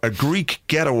for a Greek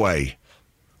getaway.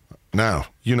 Now,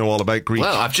 you know all about Greece.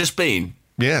 Well, I've just been.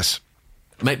 Yes.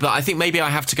 But I think maybe I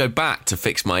have to go back to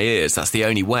fix my ears. That's the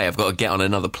only way. I've got to get on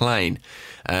another plane.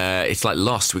 It's like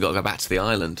Lost. We've got to go back to the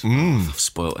island. Oh, I've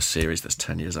spoiled a series that's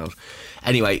 10 years old.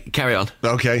 Anyway, carry on.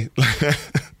 Okay.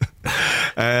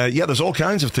 Yeah, there's all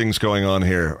kinds of things going on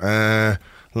here.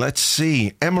 Let's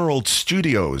see. Emerald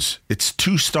Studios. It's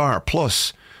 2-star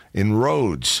plus in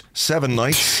Rhodes. 7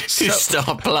 nights.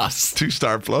 2-star plus.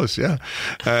 2-star plus, yeah.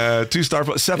 2-star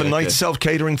plus. 7 nights,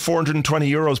 self-catering,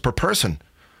 €420 per person.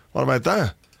 What about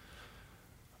that?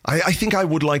 I think I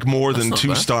would like more than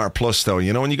 2-star plus, though.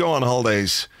 You know, when you go on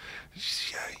holidays,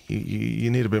 you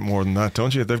need a bit more than that,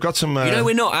 don't you? They've got some...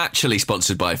 we're not actually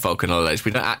sponsored by Falcon Holidays.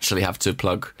 We don't actually have to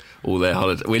plug all their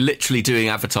holidays. We're literally doing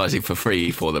advertising for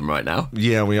free for them right now.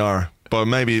 Yeah, we are. But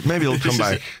maybe it'll come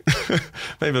back.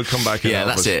 Maybe it'll come back. Yeah,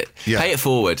 that's it. Yeah. Pay it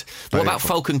forward. What about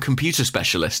Falcon Computer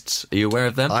Specialists? Are you aware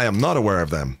of them? I am not aware of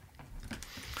them.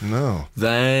 No.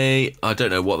 I don't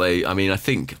know what they... I mean, I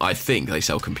think they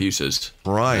sell computers.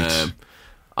 Right.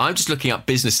 I'm just looking up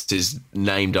businesses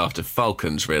named after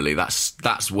Falcons, really.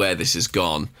 That's where this has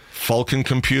gone. Falcon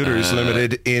Computers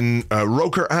Limited in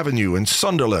Roker Avenue in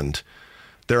Sunderland.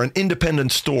 They're an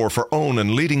independent store for own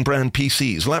and leading brand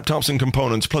PCs, laptops and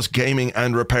components, plus gaming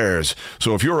and repairs.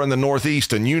 So if you're in the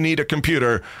Northeast and you need a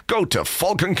computer, go to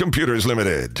Falcon Computers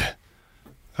Limited.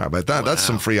 How about that? Wow. That's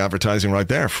some free advertising right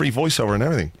there. Free voiceover and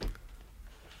everything.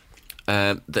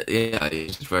 Yeah,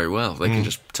 very well. They can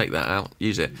just take that out,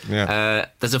 use it. Yeah.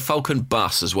 There's a Falcon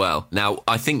bus as well. Now,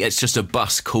 I think it's just a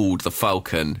bus called the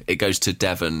Falcon. It goes to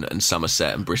Devon and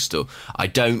Somerset and Bristol. I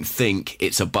don't think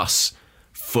it's a bus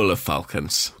full of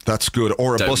falcons. That's good.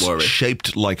 Or a Don't bus worry.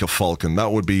 shaped like a falcon.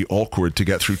 That would be awkward to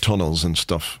get through tunnels and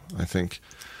stuff, I think.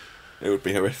 It would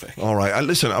be horrific. All right.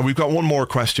 Listen, we've got one more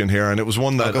question here, and it was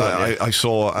one that I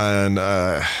saw, and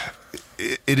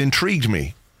it intrigued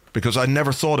me because I'd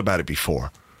never thought about it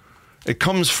before. It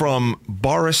comes from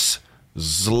Boris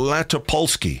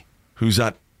Zlatopolsky, who's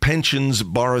at Pensions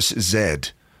Boris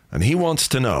Z, and he wants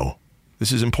to know,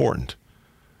 this is important,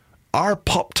 are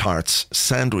Pop-Tarts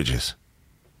sandwiches?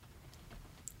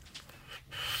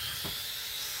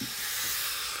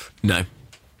 No.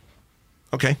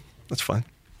 Okay, that's fine.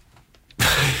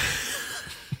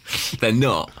 They're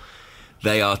not.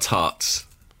 They are tarts.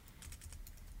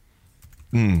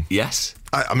 Yes.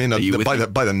 I mean, by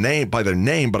their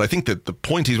name, but I think that the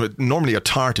point is that normally a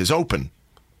tart is open.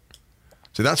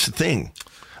 So that's the thing.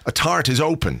 A tart is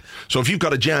open. So if you've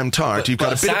got a jam tart, you've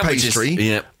got a bit of pastry.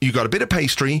 Yeah. You've got a bit of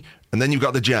pastry, and then you've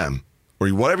got the jam, or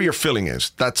whatever your filling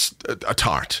is. That's a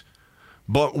tart.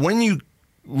 But when you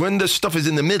when the stuff is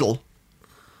in the middle,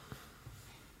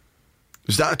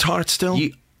 is that a tart still?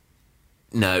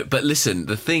 No, but listen,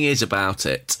 the thing is about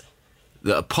it,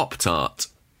 that a Pop-Tart,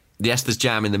 yes, there's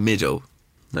jam in the middle,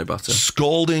 no butter.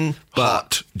 Scalding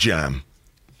hot jam.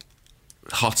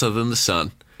 Hotter than the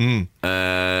sun.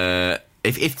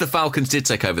 If the Falcons did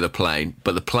take over the plane,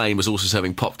 but the plane was also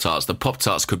serving Pop-Tarts, the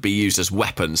Pop-Tarts could be used as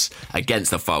weapons against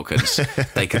the Falcons.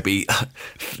 They could be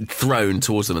thrown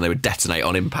towards them and they would detonate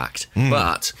on impact.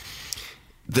 But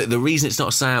the reason it's not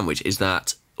a sandwich is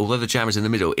that although the jam is in the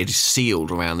middle, it is sealed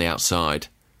around the outside.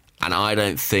 And I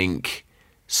don't think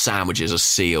sandwiches are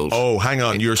sealed. Oh, hang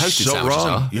on. You're so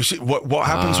wrong. What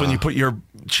happens when you put your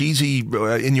cheesy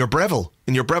in your Breville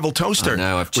toaster?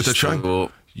 No, I've just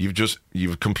thought...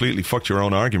 You've completely fucked your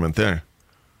own argument there.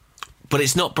 But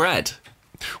it's not bread.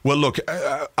 Well, look,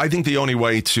 I think the only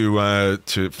way to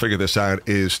figure this out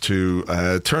is to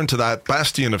turn to that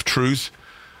bastion of truth,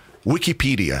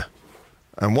 Wikipedia.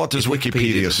 And what does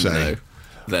Wikipedia say? Know,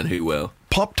 then who will?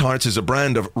 Pop-Tarts is a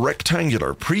brand of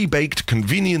rectangular, pre-baked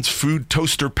convenience food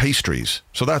toaster pastries.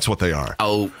 So that's what they are.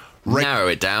 Oh, narrow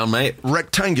it down, mate.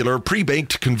 Rectangular,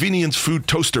 pre-baked convenience food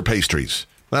toaster pastries.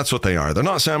 That's what they are. They're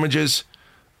not sandwiches.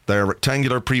 They're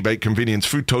rectangular, pre-baked convenience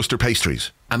food toaster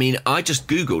pastries. I mean, I just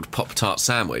Googled Pop-Tart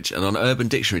sandwich, and on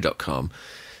urbandictionary.com,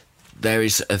 there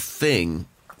is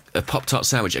a Pop-Tart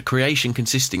sandwich, a creation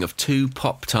consisting of 2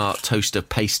 Pop-Tart toaster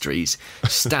pastries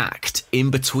stacked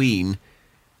in between,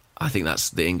 I think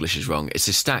that's the English is wrong,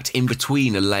 it's stacked in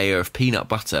between a layer of peanut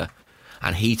butter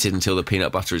and heated until the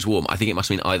peanut butter is warm. I think it must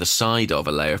mean either side of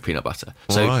a layer of peanut butter.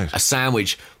 So a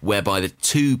sandwich whereby the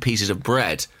 2 pieces of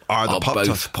bread are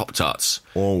both Pop-Tarts.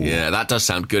 Oh. Yeah, that does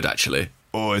sound good, actually.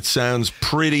 Oh, it sounds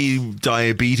pretty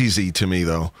diabetes-y to me,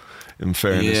 though, in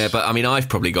fairness. Yeah, but I mean, I've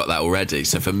probably got that already.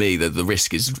 So for me, the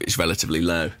risk is relatively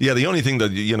low. Yeah, the only thing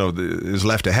that, is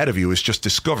left ahead of you is just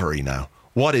discovery now.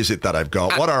 What is it that I've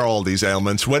got? What are all these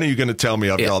ailments? When are you going to tell me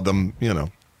I've got them,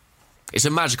 It's a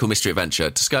magical mystery adventure,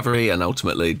 discovery and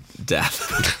ultimately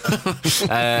death.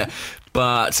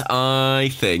 But I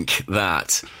think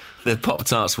that the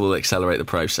Pop-Tarts will accelerate the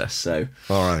process. So,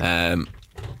 all right.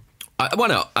 Why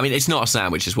not? I mean, it's not a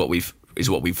sandwich, is what we've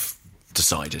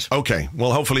decided. Okay,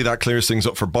 well, hopefully that clears things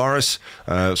up for Boris.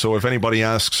 So if anybody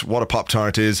asks what a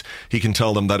Pop-Tart is, he can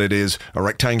tell them that it is a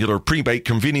rectangular pre-baked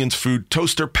convenience food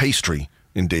toaster pastry,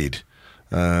 indeed.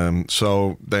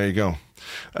 So there you go.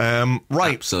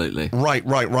 Right. Absolutely.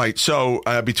 Right. So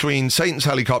between Satan's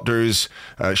Helicopters,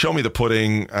 Show Me the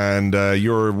Pudding, and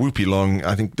your Whoopie Lung,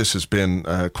 I think this has been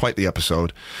quite the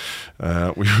episode.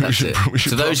 We should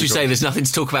to those who say there's nothing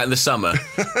to talk about in the summer,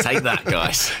 take that,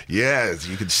 guys. Yes,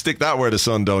 you can stick that where the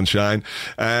sun don't shine.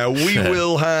 We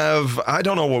will have, I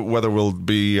don't know whether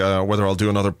I'll do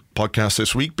another podcast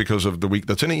this week because of the week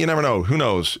that's in it. You never know. Who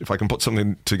knows? If I can put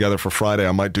something together for Friday,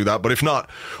 I might do that. But if not,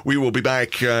 we will be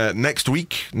back next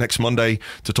Monday,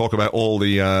 to talk about all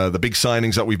the big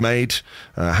signings that we've made,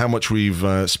 how much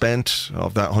we've spent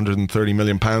of that £130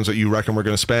 million that you reckon we're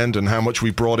going to spend, and how much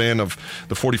we brought in of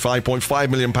the £45.5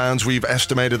 million we've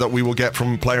estimated that we will get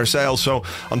from player sales. So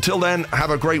until then, have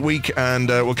a great week, and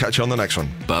we'll catch you on the next one.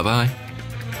 Bye-bye.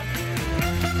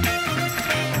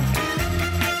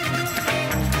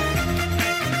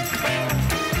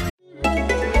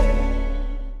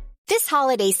 This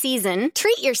holiday season,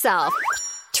 treat yourself.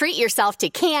 Treat yourself to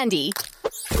candy.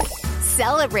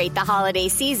 Celebrate the holiday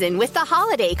season with the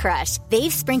Holiday Crush.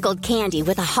 They've sprinkled candy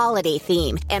with a holiday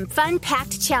theme and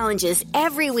fun-packed challenges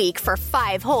every week for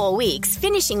 5 whole weeks,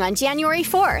 finishing on January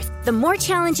 4th. The more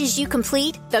challenges you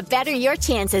complete, the better your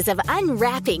chances of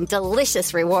unwrapping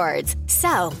delicious rewards.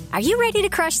 So, are you ready to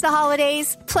crush the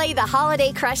holidays? Play the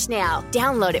Holiday Crush now.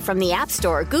 Download it from the App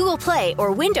Store, Google Play,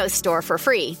 or Windows Store for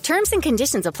free. Terms and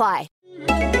conditions apply.